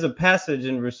 And there is a passage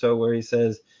in Rousseau where he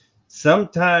says,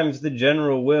 sometimes the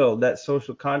general will, that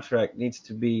social contract, needs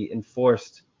to be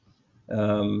enforced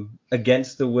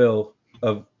against the will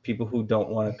of people who don't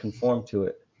want to conform to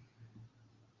it.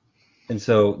 And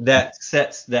so that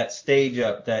sets that stage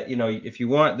up that, if you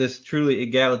want this truly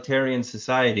egalitarian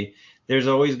society, there's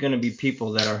always going to be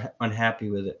people that are unhappy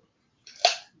with it.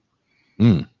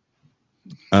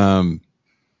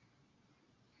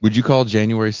 Would you call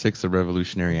January 6th a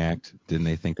revolutionary act? Didn't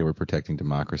they think they were protecting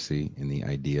democracy in the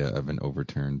idea of an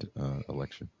overturned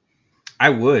election? I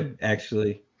would,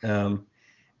 actually. And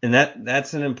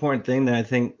that's an important thing that I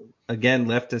think, again,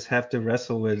 leftists have to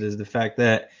wrestle with, is the fact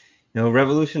that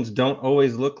revolutions don't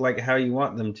always look like how you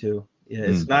want them to.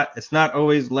 It's not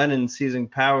always Lenin seizing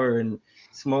power and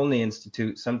Smolny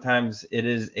Institute. Sometimes it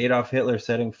is Adolf Hitler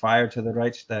setting fire to the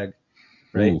Reichstag,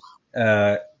 right?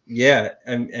 Yeah,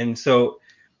 and so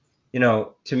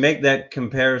to make that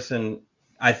comparison,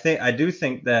 I do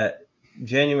think that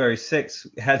January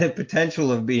 6th had the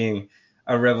potential of being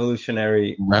a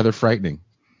revolutionary, rather frightening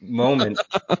moment.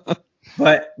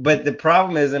 But the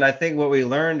problem is, and I think what we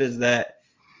learned is that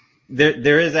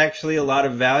there is actually a lot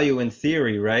of value in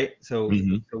theory, right? So,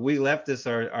 so we leftists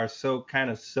are so kind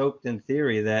of soaked in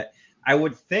theory that I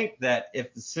would think that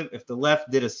if the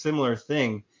left did a similar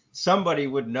thing, somebody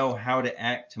would know how to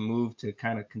act to move to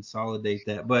kind of consolidate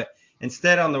that. But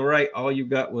instead, on the right, all you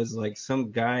got was like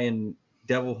some guy in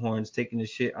devil horns taking a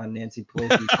shit on Nancy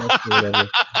Pelosi's desk or whatever.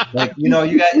 Like, you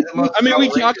got the most. I mean, we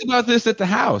talked about this at the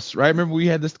house, right? Remember we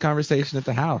had this conversation at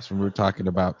the house when we were talking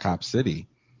about Cop City,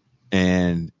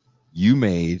 and you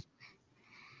made,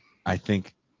 I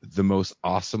think, the most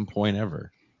awesome point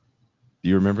ever. Do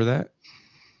you remember that?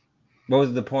 What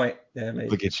was the point that I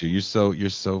made? Look at you. You're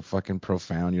so fucking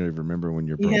profound. You don't even remember when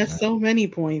you're He profound. has so many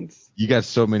points. You got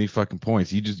so many fucking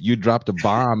points. You dropped a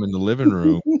bomb in the living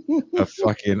room of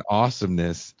fucking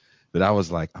awesomeness that I was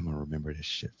like, I'm gonna remember this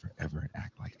shit forever and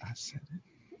act like I said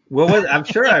it. I'm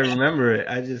sure I remember it.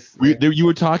 I just You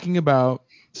were talking about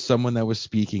someone that was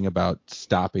speaking about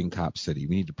stopping Cop City.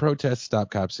 We need to protest,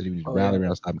 stop Cop City. We need to rally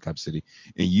around stopping Cop City.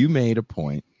 And you made a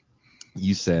point.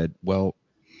 You said, well,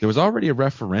 there was already a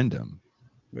referendum.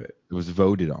 Right. It was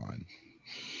voted on,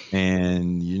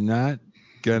 and you're not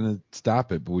gonna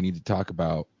stop it, but we need to talk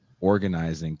about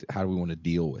organizing. How do we want to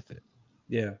deal with it?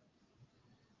 Yeah.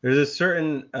 There's a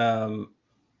certain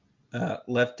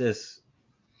leftist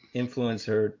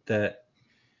influencer that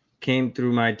came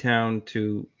through my town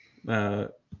to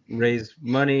raise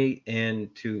money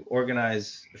and to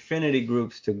organize affinity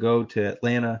groups to go to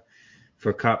Atlanta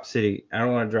for Cop City. I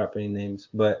don't want to drop any names,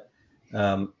 but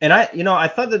and I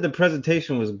thought that the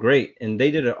presentation was great, and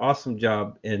they did an awesome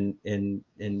job in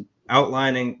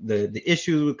outlining the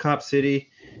issues with Cop City,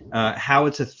 how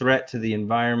it's a threat to the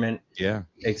environment, Yeah,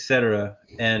 etc.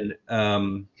 And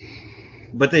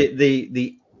but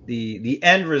the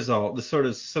end result, the sort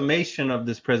of summation of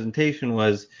this presentation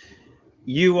was,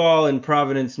 you all in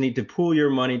Providence need to pool your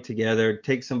money together,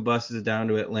 take some buses down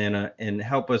to Atlanta, and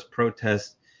help us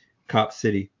protest Cop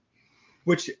City,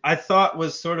 which I thought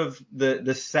was sort of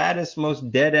the saddest,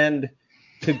 most dead end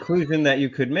conclusion that you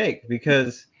could make,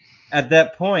 because at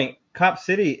that point, Cop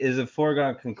City is a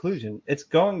foregone conclusion. It's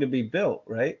going to be built,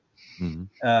 right?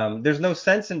 There's no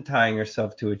sense in tying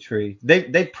yourself to a tree.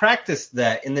 They practiced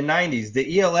that in the 90s.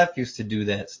 The ELF used to do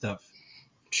that stuff.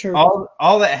 True.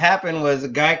 All that happened was a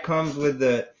guy comes with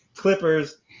the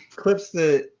clippers, clips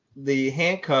the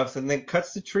handcuffs, and then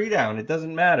cuts the tree down. It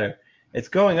doesn't matter. It's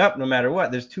going up no matter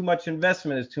what. There's too much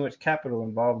investment. There's too much capital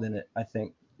involved in it, I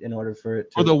think, in order for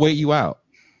it to. or they'll wait you out.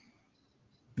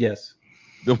 Yes.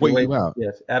 They'll wait you out.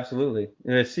 Yes, absolutely.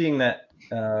 They're seeing that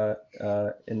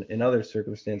in other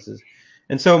circumstances.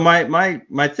 And so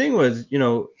my thing was,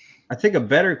 I think a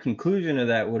better conclusion of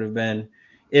that would have been,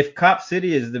 if Cop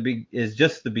City is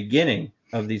just the beginning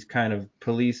of these kind of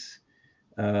police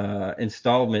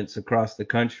installments across the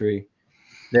country,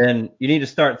 then you need to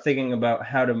start thinking about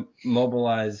how to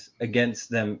mobilize against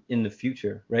them in the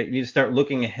future, right? You need to start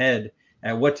looking ahead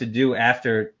at what to do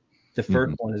after the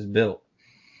first one is built,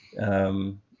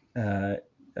 um, uh,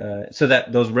 so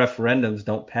that those referendums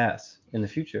don't pass in the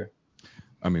future.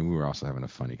 I mean, we were also having a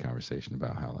funny conversation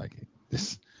about how like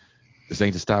this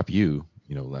ain't to stop you,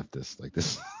 leftists like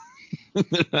this.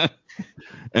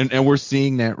 and we're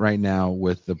seeing that right now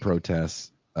with the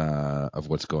protests of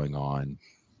what's going on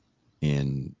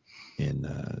in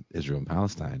Israel and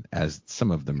Palestine, as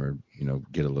some of them are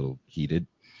get a little heated.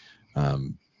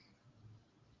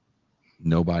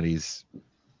 Nobody's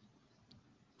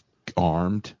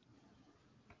armed,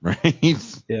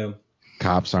 right? Yeah.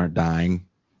 Cops aren't dying.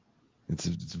 It's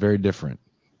very different.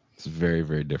 It's very,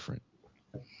 very different.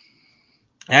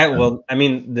 Well, I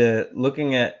mean,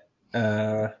 looking at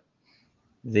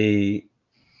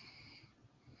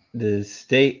the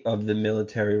state of the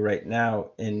military right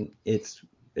now and its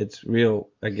real,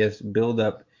 I guess, build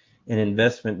up and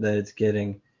investment that it's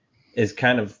getting is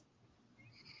kind of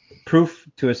proof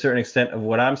to a certain extent of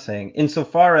what I'm saying.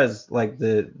 Insofar as like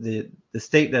the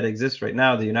state that exists right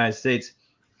now, the United States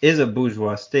is a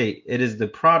bourgeois state. It is the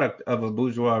product of a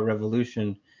bourgeois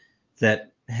revolution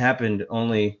that happened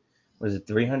only, was it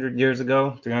 300 years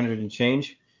ago, 300 and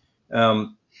change,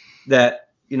 that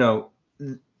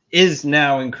is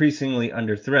now increasingly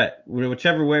under threat.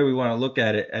 Whichever way we want to look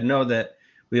at it, I know that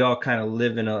we all kind of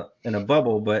live in a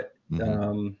bubble, but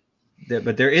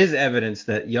but there is evidence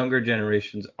that younger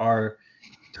generations are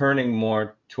turning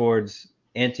more towards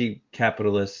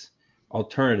anti-capitalist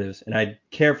alternatives. And I'm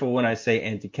careful when I say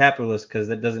anti-capitalist because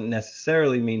that doesn't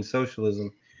necessarily mean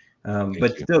socialism,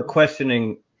 but still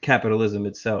questioning capitalism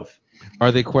itself.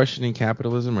 Are they questioning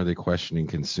capitalism? Or are they questioning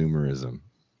consumerism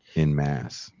in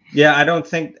mass? Yeah,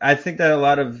 I think that a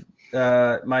lot of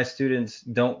my students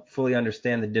don't fully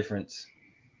understand the difference.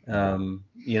 They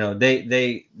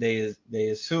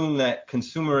assume that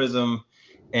consumerism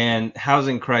and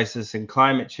housing crisis and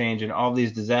climate change and all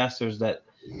these disasters that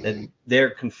they're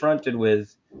confronted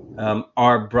with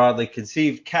are broadly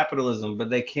conceived capitalism, but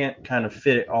they can't kind of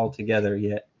fit it all together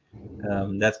yet.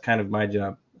 That's kind of my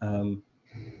job.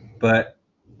 But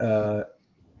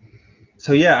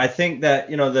so yeah, I think that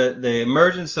the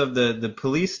emergence of the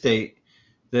police state,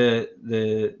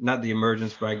 the not the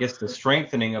emergence, but I guess the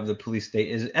strengthening of the police state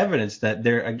is evidence that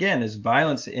there again is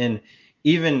violence in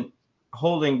even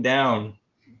holding down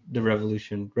the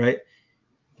revolution, right?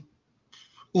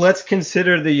 Let's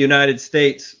consider the United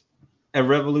States a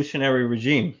revolutionary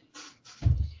regime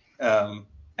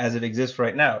as it exists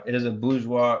right now. It is a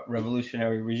bourgeois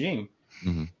revolutionary regime.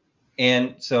 Mm-hmm.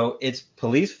 And so its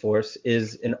police force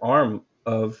is an arm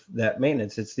of that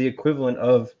maintenance. It's the equivalent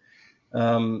of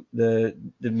the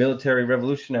Military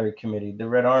Revolutionary Committee, the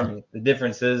Red Army. The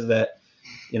difference is that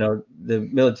the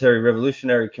Military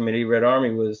Revolutionary Committee, Red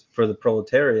Army, was for the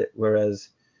proletariat, whereas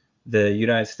the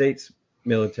United States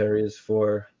military is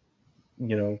for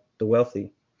the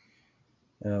wealthy.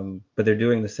 But they're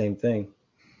doing the same thing.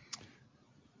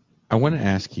 I want to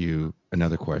ask you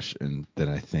another question that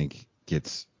I think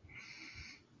gets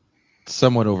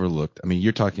somewhat overlooked. I mean,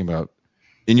 you're talking about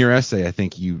in your essay, I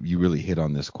think you really hit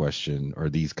on this question or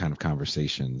these kind of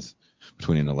conversations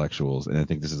between intellectuals, and I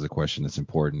think this is a question that's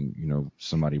important.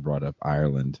 Somebody brought up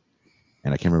Ireland,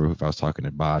 and I can't remember if I was talking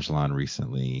to Bajlan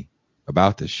recently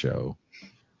about this show,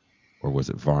 or was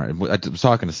it Varn? I was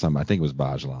talking to somebody. I think it was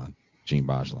Bajlan, Gene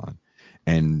Bajlan,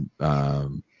 and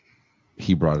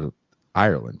he brought up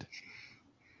Ireland,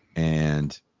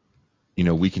 and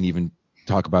we can even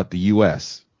talk about the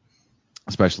U.S.,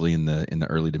 especially in the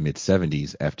early to mid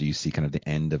 70s, after you see kind of the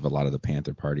end of a lot of the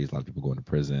Panther parties, a lot of people going to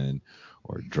prison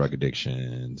or drug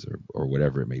addictions or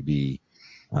whatever it may be.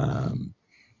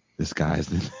 This guy's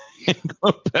the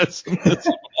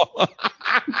pessimism.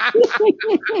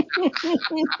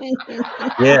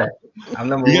 Yeah, I'm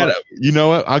number one. You know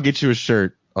what? I'll get you a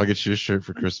shirt. I'll get you a shirt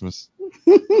for Christmas.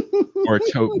 Or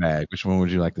a tote bag. Which one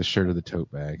would you like, the shirt or the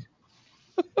tote bag?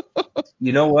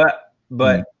 You know what?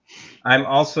 But I'm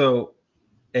also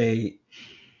a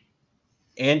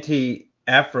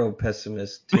anti-Afro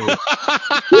pessimist too.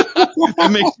 That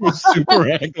makes me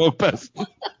super Anglo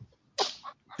pessimist.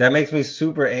 That makes me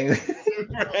super angry.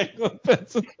 Super Anglo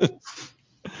pessimist.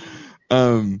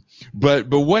 But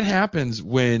what happens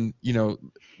when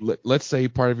let's say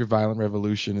part of your violent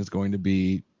revolution is going to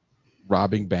be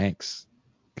robbing banks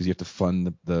because you have to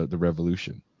fund the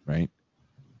revolution, right?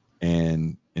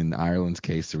 And in Ireland's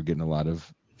case, they were getting a lot of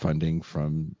funding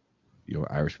from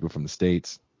Irish people from the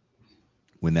States.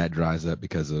 when that dries up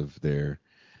because of their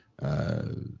uh,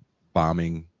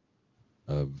 bombing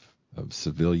of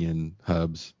civilian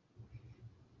hubs,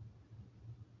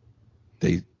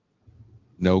 they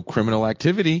no criminal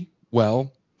activity.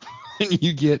 Well,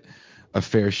 you get a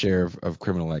fair share of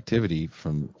criminal activity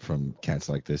from cats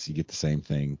like this. You get the same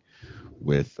thing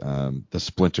with the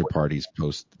splinter parties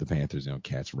post the Panthers.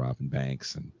 Cats robbing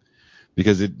banks, and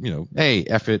because hey,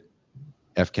 F it,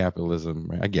 F capitalism.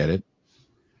 Right? I get it.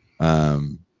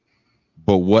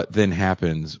 But what then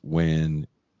happens when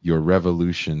your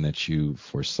revolution that you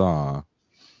foresaw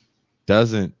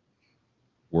doesn't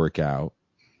work out?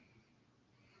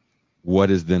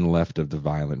 What is then left of the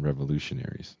violent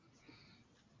revolutionaries?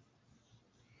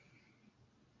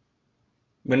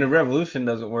 When the revolution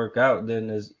doesn't work out, then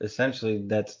is essentially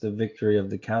that's the victory of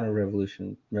the counter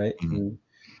revolution, right? Mm-hmm.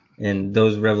 And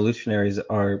those revolutionaries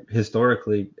are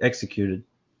historically executed,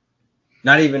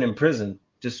 not even in prison,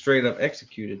 just straight up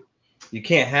executed. You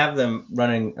can't have them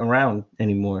running around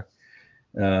anymore.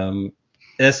 Um,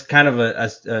 that's kind of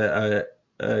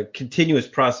a continuous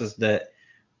process that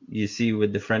you see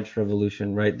with the French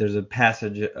Revolution, right? There's a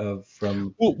passage of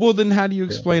from. Well, then how do you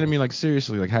explain? I mean, like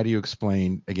seriously, like how do you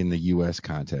explain again the U.S.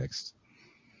 context?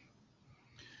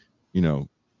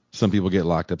 Some people get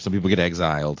locked up, some people get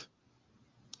exiled,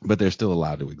 but they're still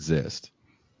allowed to exist.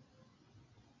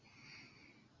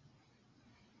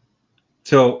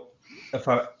 So if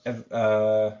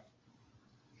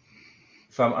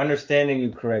I'm understanding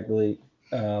you correctly,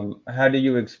 how do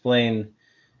you explain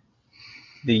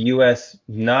the U.S.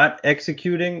 not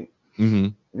executing Mm-hmm.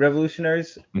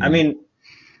 revolutionaries? I Mm-hmm. mean,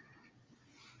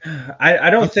 I I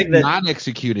don't think think that. not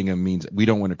executing them means we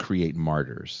don't want to create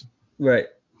martyrs. Right.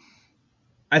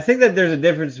 I think that there's a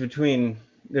difference between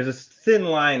there's a thin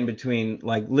line between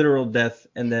like literal death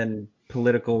and then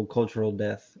political cultural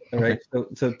death. All Okay. right.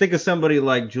 So think of somebody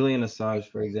like Julian Assange,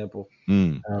 for example.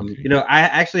 Okay. I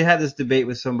actually had this debate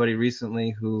with somebody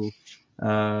recently who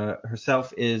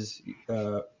herself is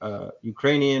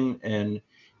Ukrainian and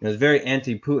is very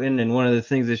anti-Putin. And one of the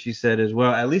things that she said is,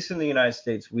 well, at least in the United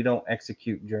States, we don't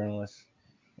execute journalists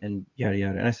and yada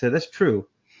yada. And I said, that's true.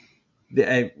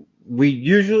 We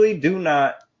usually do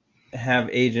not have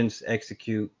agents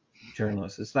execute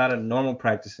journalists. It's not a normal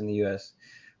practice in the U.S.,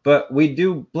 but we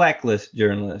do blacklist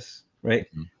journalists, right?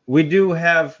 Mm-hmm.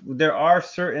 There are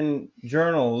certain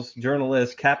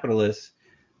journalists, capitalists,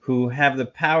 who have the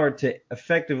power to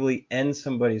effectively end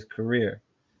somebody's career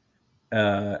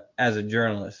as a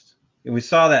journalist. And we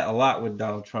saw that a lot with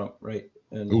Donald Trump, right?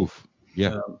 And Oof.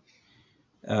 Yeah. um,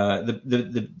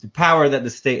 the power that the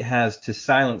state has to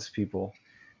silence people.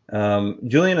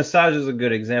 Julian Assange is a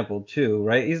good example too,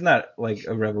 right? He's not like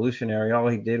a revolutionary. All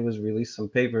he did was release some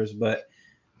papers, but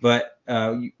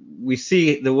we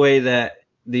see the way that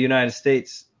the United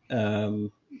States,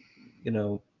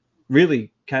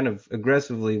 really kind of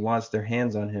aggressively wants their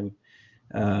hands on him.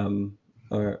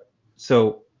 Or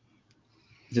so,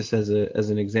 just as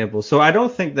an example. So I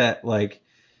don't think that like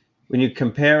when you're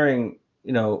comparing,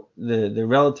 the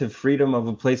relative freedom of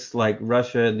a place like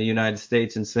Russia and the United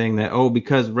States and saying that, oh,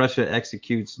 because Russia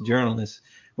executes journalists,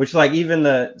 which like even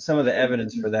some of the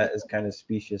evidence for that is kind of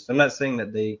specious. I'm not saying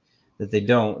that they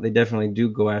don't. They definitely do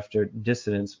go after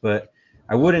dissidents, but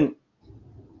I wouldn't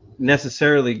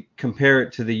necessarily compare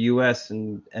it to the U.S.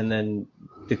 and then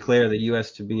declare the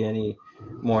U.S. to be any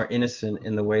more innocent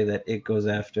in the way that it goes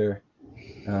after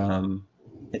um,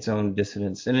 its own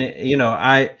dissidents. And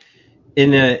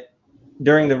in a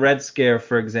during the Red Scare,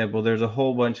 for example, there's a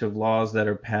whole bunch of laws that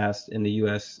are passed in the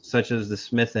U.S., such as the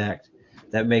Smith Act,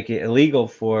 that make it illegal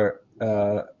for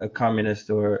a communist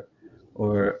or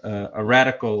a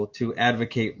radical to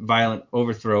advocate violent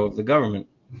overthrow of the government.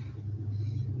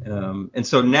 And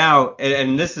so now,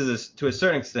 and this is to a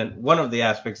certain extent one of the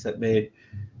aspects that made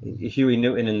Huey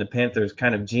Newton and the Panthers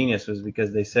kind of genius was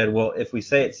because they said, well, if we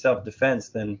say it's self-defense,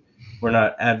 then we're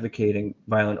not advocating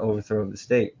violent overthrow of the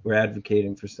state. We're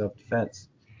advocating for self-defense.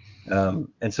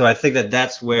 And so I think that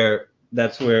that's where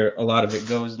a lot of it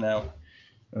goes now,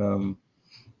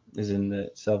 is in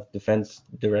the self-defense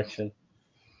direction.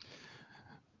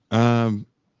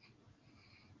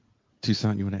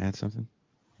 Toussaint, you want to add something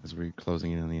as we're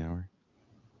closing in on the hour?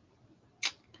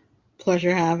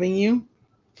 Pleasure having you,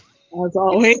 as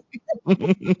always.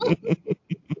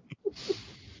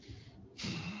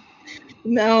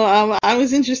 No, I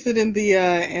was interested in the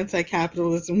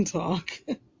anti-capitalism talk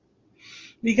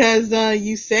because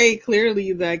you say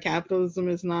clearly that capitalism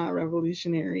is not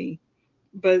revolutionary,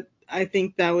 but I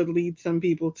think that would lead some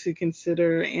people to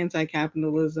consider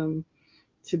anti-capitalism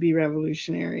to be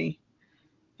revolutionary.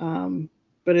 Um,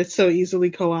 but it's so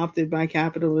easily co-opted by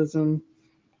capitalism.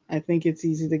 I think it's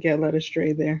easy to get led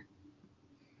astray there.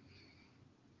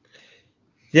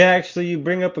 Yeah, actually, you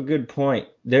bring up a good point.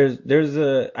 I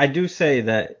do say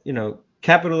that,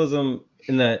 capitalism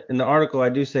in the article, I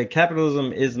do say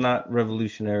capitalism is not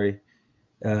revolutionary.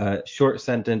 Short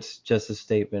sentence, just a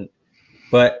statement.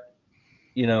 But,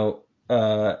 you know,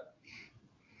 uh,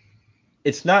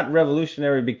 it's not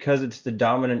revolutionary because it's the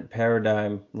dominant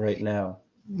paradigm right now.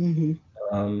 Hmm.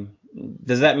 Um,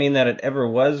 does that mean that it ever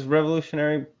was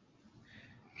revolutionary?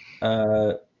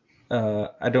 Uh,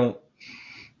 I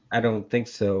don't think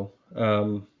so.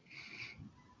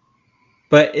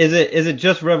 But is it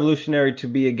just revolutionary to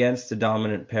be against the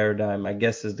dominant paradigm? I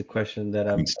guess is the question that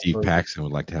I think I'm Steve posing. Paxton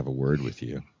would like to have a word with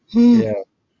you Yeah,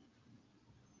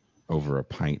 over a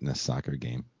pint in a soccer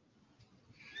game.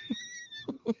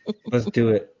 let's do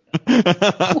it. I'll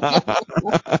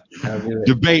do it.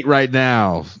 Debate right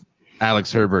now.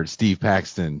 Alex Herbert, Steve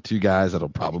Paxton, two guys that'll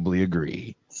probably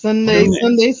agree. Sunday, The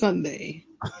Sunday, Sunday.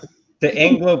 the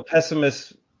Anglo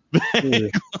pessimist.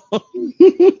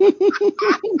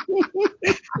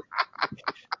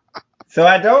 So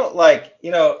I don't like,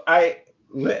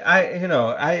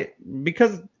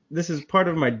 because this is part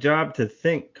of my job to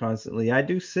think constantly. I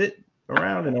do sit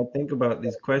around and I think about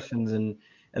these questions, and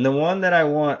the one that I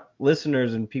want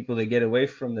listeners and people to get away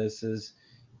from this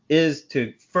is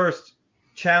to first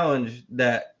challenge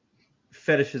that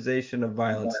fetishization of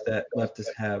violence that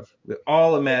leftists have. We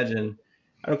all imagine,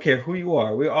 I don't care who you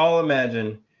are, we all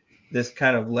imagine this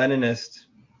kind of Leninist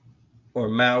or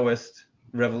Maoist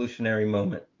revolutionary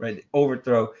moment, right? The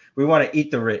overthrow. We want to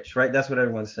eat the rich, right? That's what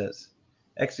everyone says.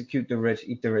 Execute the rich,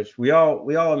 eat the rich. We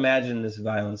all imagine this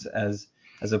violence as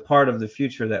a part of the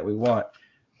future that we want.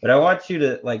 But I want you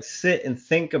to like sit and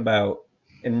think about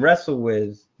and wrestle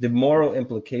with the moral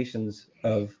implications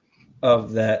of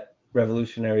that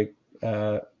revolutionary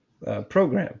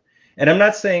program. And I'm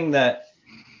not saying that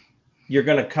you're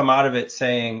going to come out of it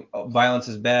saying, oh, violence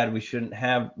is bad, we shouldn't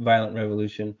have violent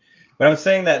revolution. But I'm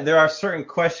saying that there are certain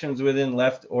questions within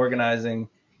left organizing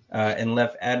and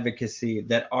left advocacy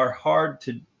that are hard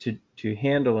to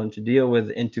handle and to deal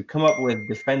with and to come up with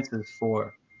defenses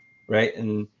for, right?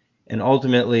 And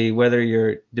ultimately, whether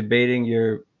you're debating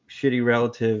your shitty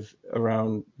relative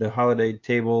around the holiday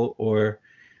table or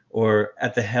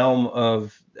at the helm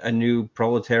of a new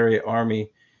proletariat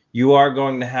army, you are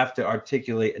going to have to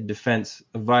articulate a defense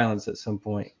of violence at some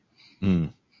point.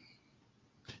 Mm.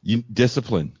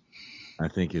 Discipline, I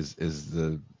think, is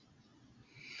the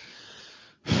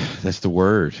that's the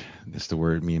word. That's the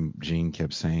word me and Gene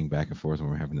kept saying back and forth when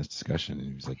we were having this discussion. And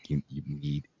he was like, you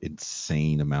need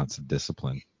insane amounts of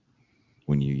discipline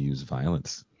when you use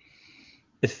violence.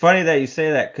 It's funny that you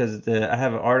say that because I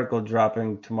have an article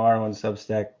dropping tomorrow on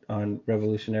Substack on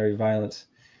revolutionary violence.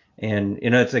 And,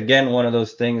 it's again one of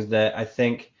those things that I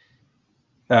think,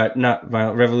 not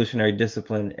violent, revolutionary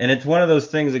discipline. And it's one of those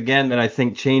things, again, that I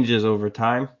think changes over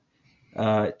time.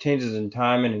 It changes in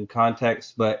time and in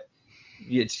context, but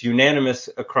it's unanimous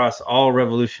across all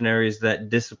revolutionaries that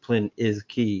discipline is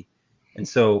key. And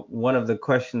so one of the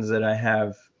questions that I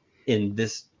have in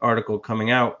this article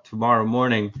coming out tomorrow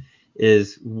morning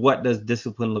is, what does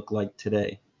discipline look like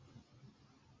today?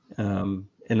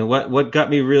 And what got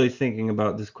me really thinking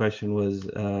about this question was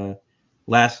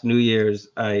last New Year's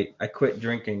I quit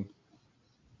drinking,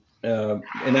 and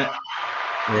that.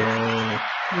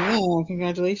 Yeah,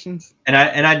 congratulations. And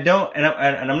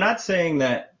I'm not saying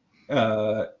that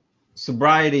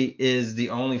sobriety is the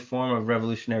only form of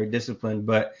revolutionary discipline,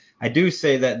 but I do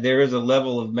say that there is a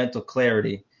level of mental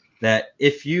clarity that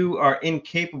if you are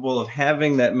incapable of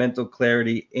having that mental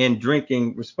clarity and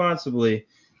drinking responsibly,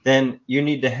 then you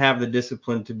need to have the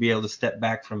discipline to be able to step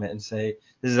back from it and say,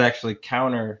 this is actually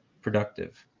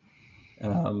counterproductive.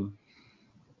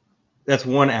 That's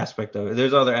one aspect of it.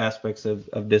 There's other aspects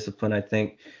of discipline, I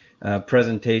think.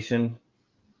 Presentation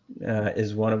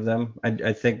is one of them.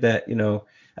 I think that,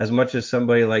 as much as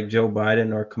somebody like Joe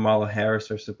Biden or Kamala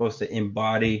Harris are supposed to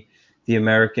embody the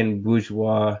American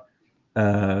bourgeois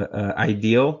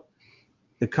ideal,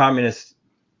 the communist,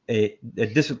 a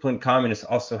disciplined communist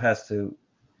also has to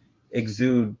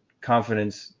exude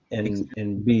confidence and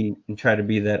try to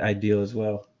be that ideal as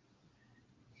well.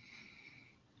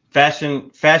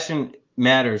 Fashion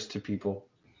matters to people.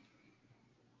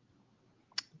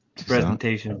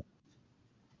 Presentation.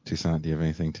 Toussaint, do you have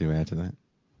anything to add to that?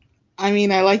 I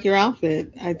mean, I like your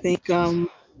outfit. I think I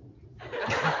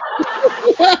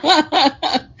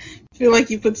feel like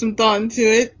you put some thought into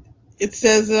it. It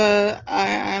says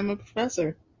I'm a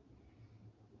professor.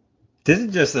 This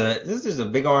is just a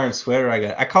big orange sweater I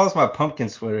got. I call this my pumpkin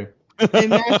sweater. It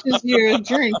matches your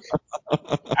drink.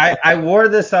 I wore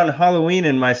this on Halloween,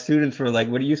 and my students were like,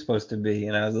 "What are you supposed to be?"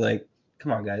 And I was like,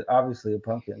 "Come on, guys, obviously a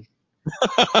pumpkin."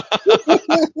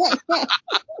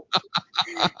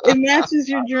 It matches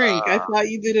your drink. I thought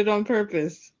you did it on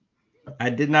purpose. I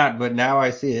did not, but now I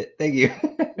see it. Thank you.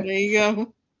 There you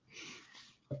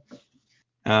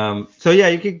go. So yeah,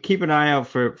 you can keep an eye out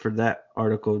for that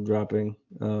article dropping.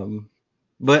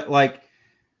 But like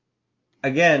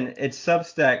again, it's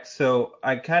Substack, so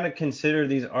I kind of consider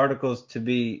these articles to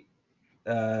be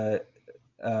uh,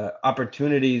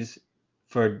 opportunities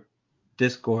for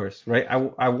discourse, right?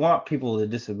 I want people to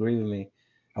disagree with me.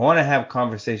 I want to have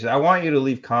conversations. I want you to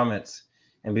leave comments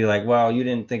and be like, "Well, you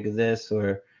didn't think of this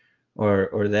or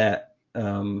that."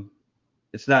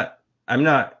 It's not. I'm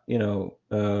not.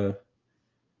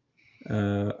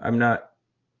 I'm not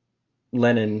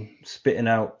Lenin spitting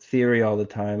out theory all the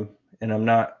time, and I'm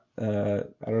not. I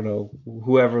don't know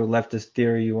whoever leftist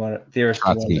theorist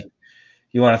Trotsky.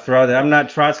 you want to throw there. I'm not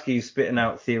Trotsky spitting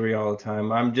out theory all the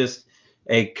time. I'm just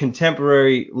a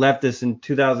contemporary leftist in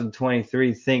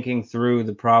 2023 thinking through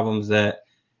the problems that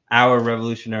our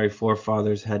revolutionary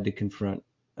forefathers had to confront,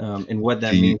 and what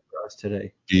that Do you means for us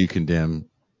today. do you condemn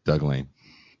Doug Lane?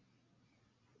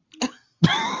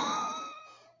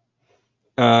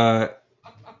 Uh,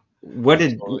 what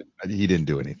did He didn't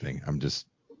do anything. You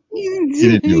He didn't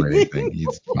didn't do do anything. anything.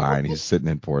 He's fine. He's sitting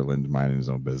in Portland minding his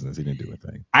own business. He didn't do a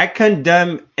thing. I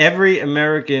condemn every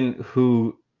American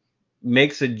who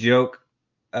makes a joke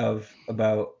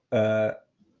about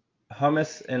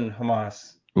hummus and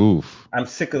Hamas. Oof. I'm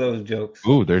sick of those jokes.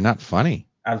 Ooh, they're not funny.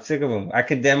 I'm sick of them. I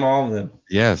condemn all of them.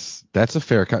 Yes, that's a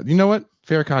fair. You know what?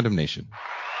 Fair condemnation.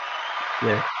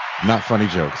 Yeah, Not funny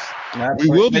jokes. not We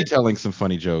funny. will be telling some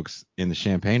funny jokes in the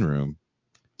champagne room.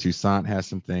 Toussaint has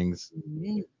some things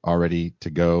already to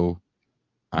go.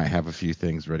 I have a few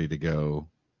things ready to go.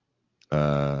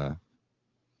 Uh,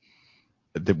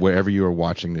 wherever you are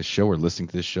watching this show or listening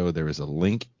to this show, there is a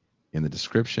link in the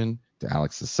description to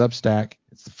Alex's Substack.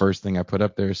 It's the first thing I put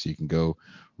up there, so you can go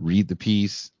read the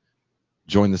piece,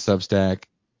 join the Substack.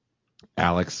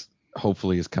 Alex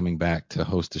hopefully is coming back to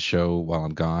host a show while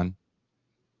I'm gone.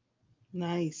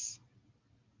 Nice.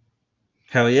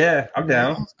 Hell yeah, I'm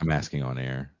down. I'm asking on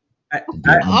air. I, I'm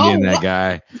being that Oh,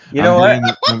 guy. you know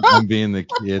what? I'm being the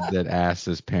kid that asks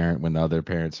his parent when the other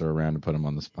parents are around to put him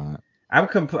on the spot. I'm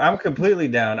completely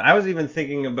down. I was even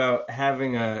thinking about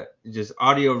having a just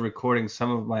audio recording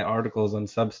some of my articles on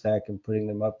Substack and putting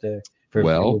them up there for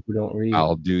Well, people who don't read.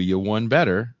 I'll do you one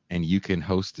better, and you can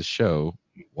host the show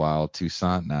while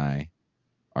Toussaint and I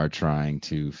are trying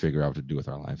to figure out what to do with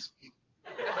our lives.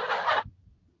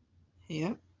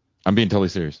 yep. I'm being totally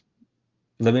serious.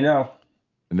 Let me know.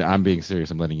 And I'm being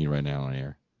serious. I'm letting you right now on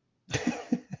air.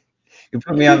 You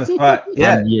put me on the spot.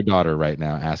 Yeah, I'm your daughter right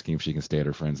now asking if she can stay at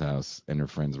her friend's house and her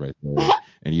friend's right there.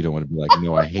 And you don't want to be like,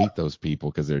 no, I hate those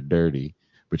people because they're dirty.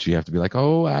 But you have to be like,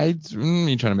 oh, you're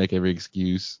trying to make every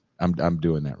excuse. I'm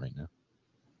doing that right now.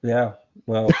 yeah.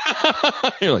 Well,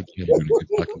 You're like, you're doing a good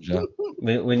fucking job.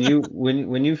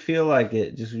 when you feel like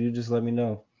it, just let me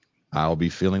know. I'll be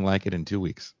feeling like it in 2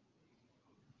 weeks.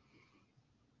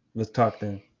 Let's talk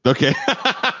then. Okay.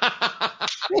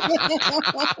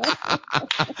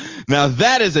 Now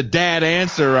that is a dad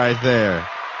answer right there.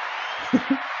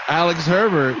 Alex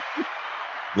Herbert,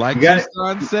 like You got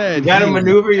Toussaint said, you got to he is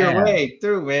maneuver a your dad. way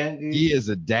through, man. He is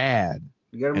a dad.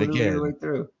 You got to And maneuver your way again,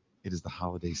 through. it is the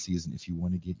holiday season. If you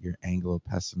want to get your Anglo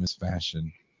pessimist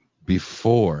fashion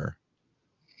before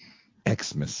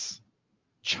Xmas,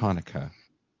 Chanukah.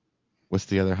 What's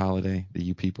the other holiday that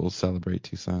you people celebrate,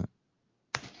 Toussaint?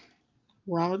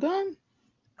 Ramadan?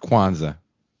 Kwanzaa.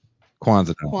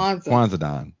 Kwanzaa. Kwanzaa.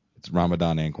 Kwanzaa. It's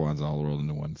Ramadan and Kwanzaa all rolled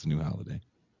into one. It's a new holiday.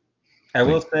 I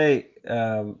will Thanks. say,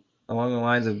 along the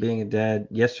lines of being a dad,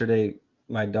 yesterday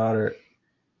my daughter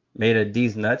made a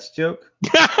D's nuts joke.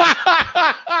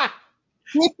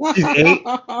 She's 8.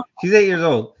 She's 8 years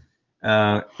old.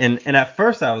 And at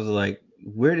first I was like,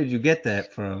 where did you get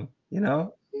that from? You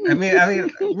know? I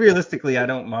mean, realistically, I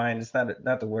don't mind. It's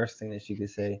not the worst thing that she could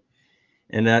say.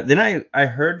 And then I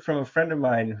heard from a friend of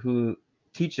mine who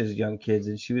teaches young kids,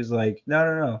 and she was like,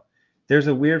 no. There's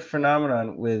a weird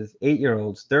phenomenon with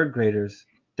 8-year-olds, third graders.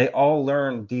 They all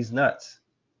learn these nuts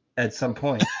at some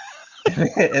point,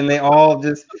 and they all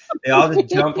just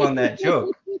jump on that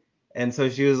joke. And so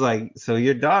she was like, so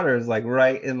your daughter is like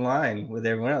right in line with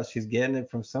everyone else. She's getting it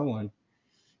from someone.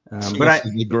 She But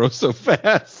wants to grow so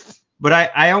fast.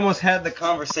 I almost had the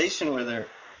conversation with her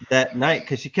that night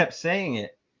because she kept saying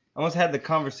it. I almost had the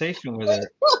conversation with her.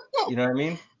 You know what I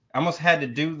mean? I almost had to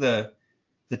do the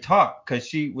talk because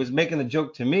she was making the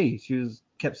joke to me. She was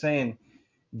kept saying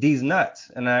these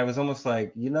nuts, and I was almost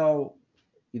like, you know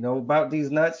about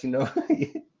these nuts, you know,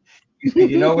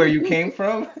 you know where you came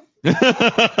from.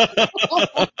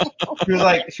 She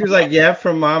was like, yeah,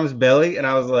 from mom's belly, and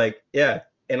I was like, yeah,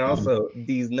 and also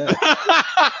these nuts.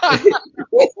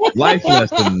 Life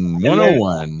lesson And then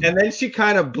 101. and then she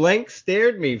kind of blank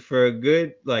stared me for a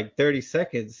good like 30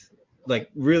 seconds, like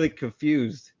really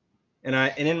confused. And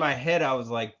in my head I was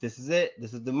like, this is it.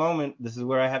 This is the moment. This is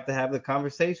where I have to have the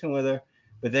conversation with her.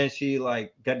 But then she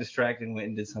like got distracted and went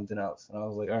and did something else. And I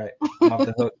was like, all right, I'm off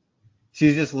the hook.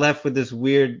 She's just left with this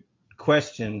weird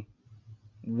question.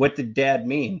 What did dad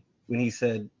mean when he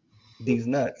said these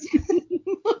nuts?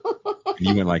 And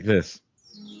you went like this.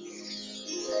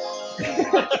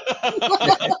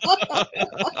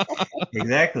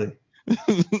 Exactly.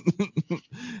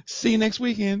 See you next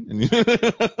weekend.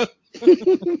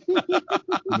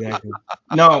 Exactly.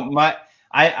 No,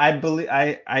 I believe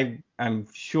I'm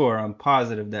sure, I'm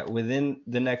positive that within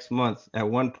the next month, at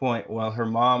one point while her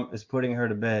mom is putting her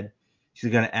to bed,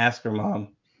 she's gonna ask her mom,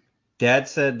 Dad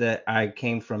said that I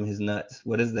came from his nuts.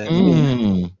 What does that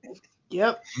mean? Mm.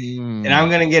 Yep. And I'm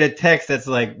gonna get a text that's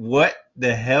like, what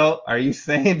the hell are you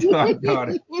saying to our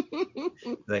daughter?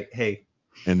 Like, hey,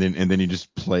 And then you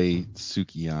just play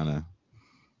Sukiyana.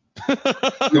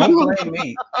 don't blame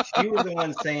me. She was the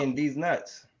one saying these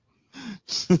nuts.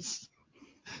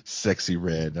 Sexy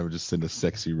red. I would just send a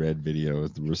sexy red video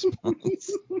as the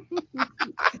response.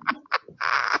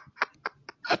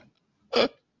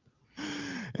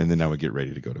 And then I would get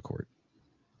ready to go to court.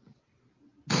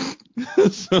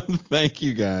 So thank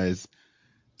you guys.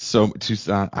 So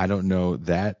Tucson, I don't know.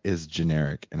 That is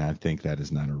generic, and I think that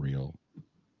is not a real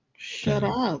Shut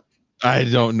thing. up. I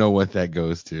don't know what that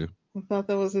goes to. I thought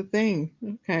that was a thing.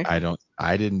 Okay.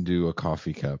 I didn't do a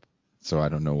coffee cup, so I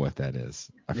don't know what that is.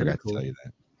 I Really forgot cool. to tell you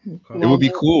that. Well, It would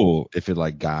be cool if it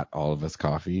like got all of us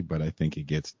coffee, but I think it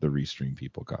gets the Restream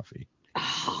people coffee.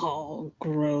 Oh,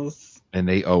 gross. And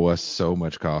they owe us so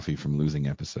much coffee from losing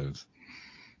episodes.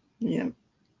 Yeah.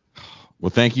 Well,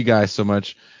 thank you guys so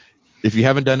much. If you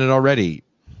haven't done it already,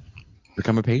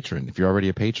 become a patron. If you're already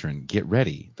a patron, get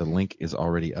ready. The link is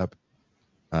already up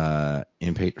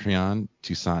in Patreon.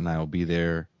 Toussaint and I will be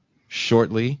there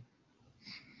shortly.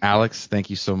 Alex, thank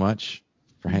you so much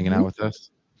for hanging out with us.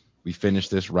 We finished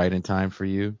this right in time for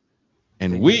you.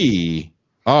 And we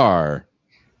are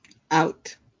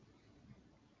out.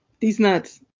 These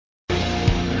nuts.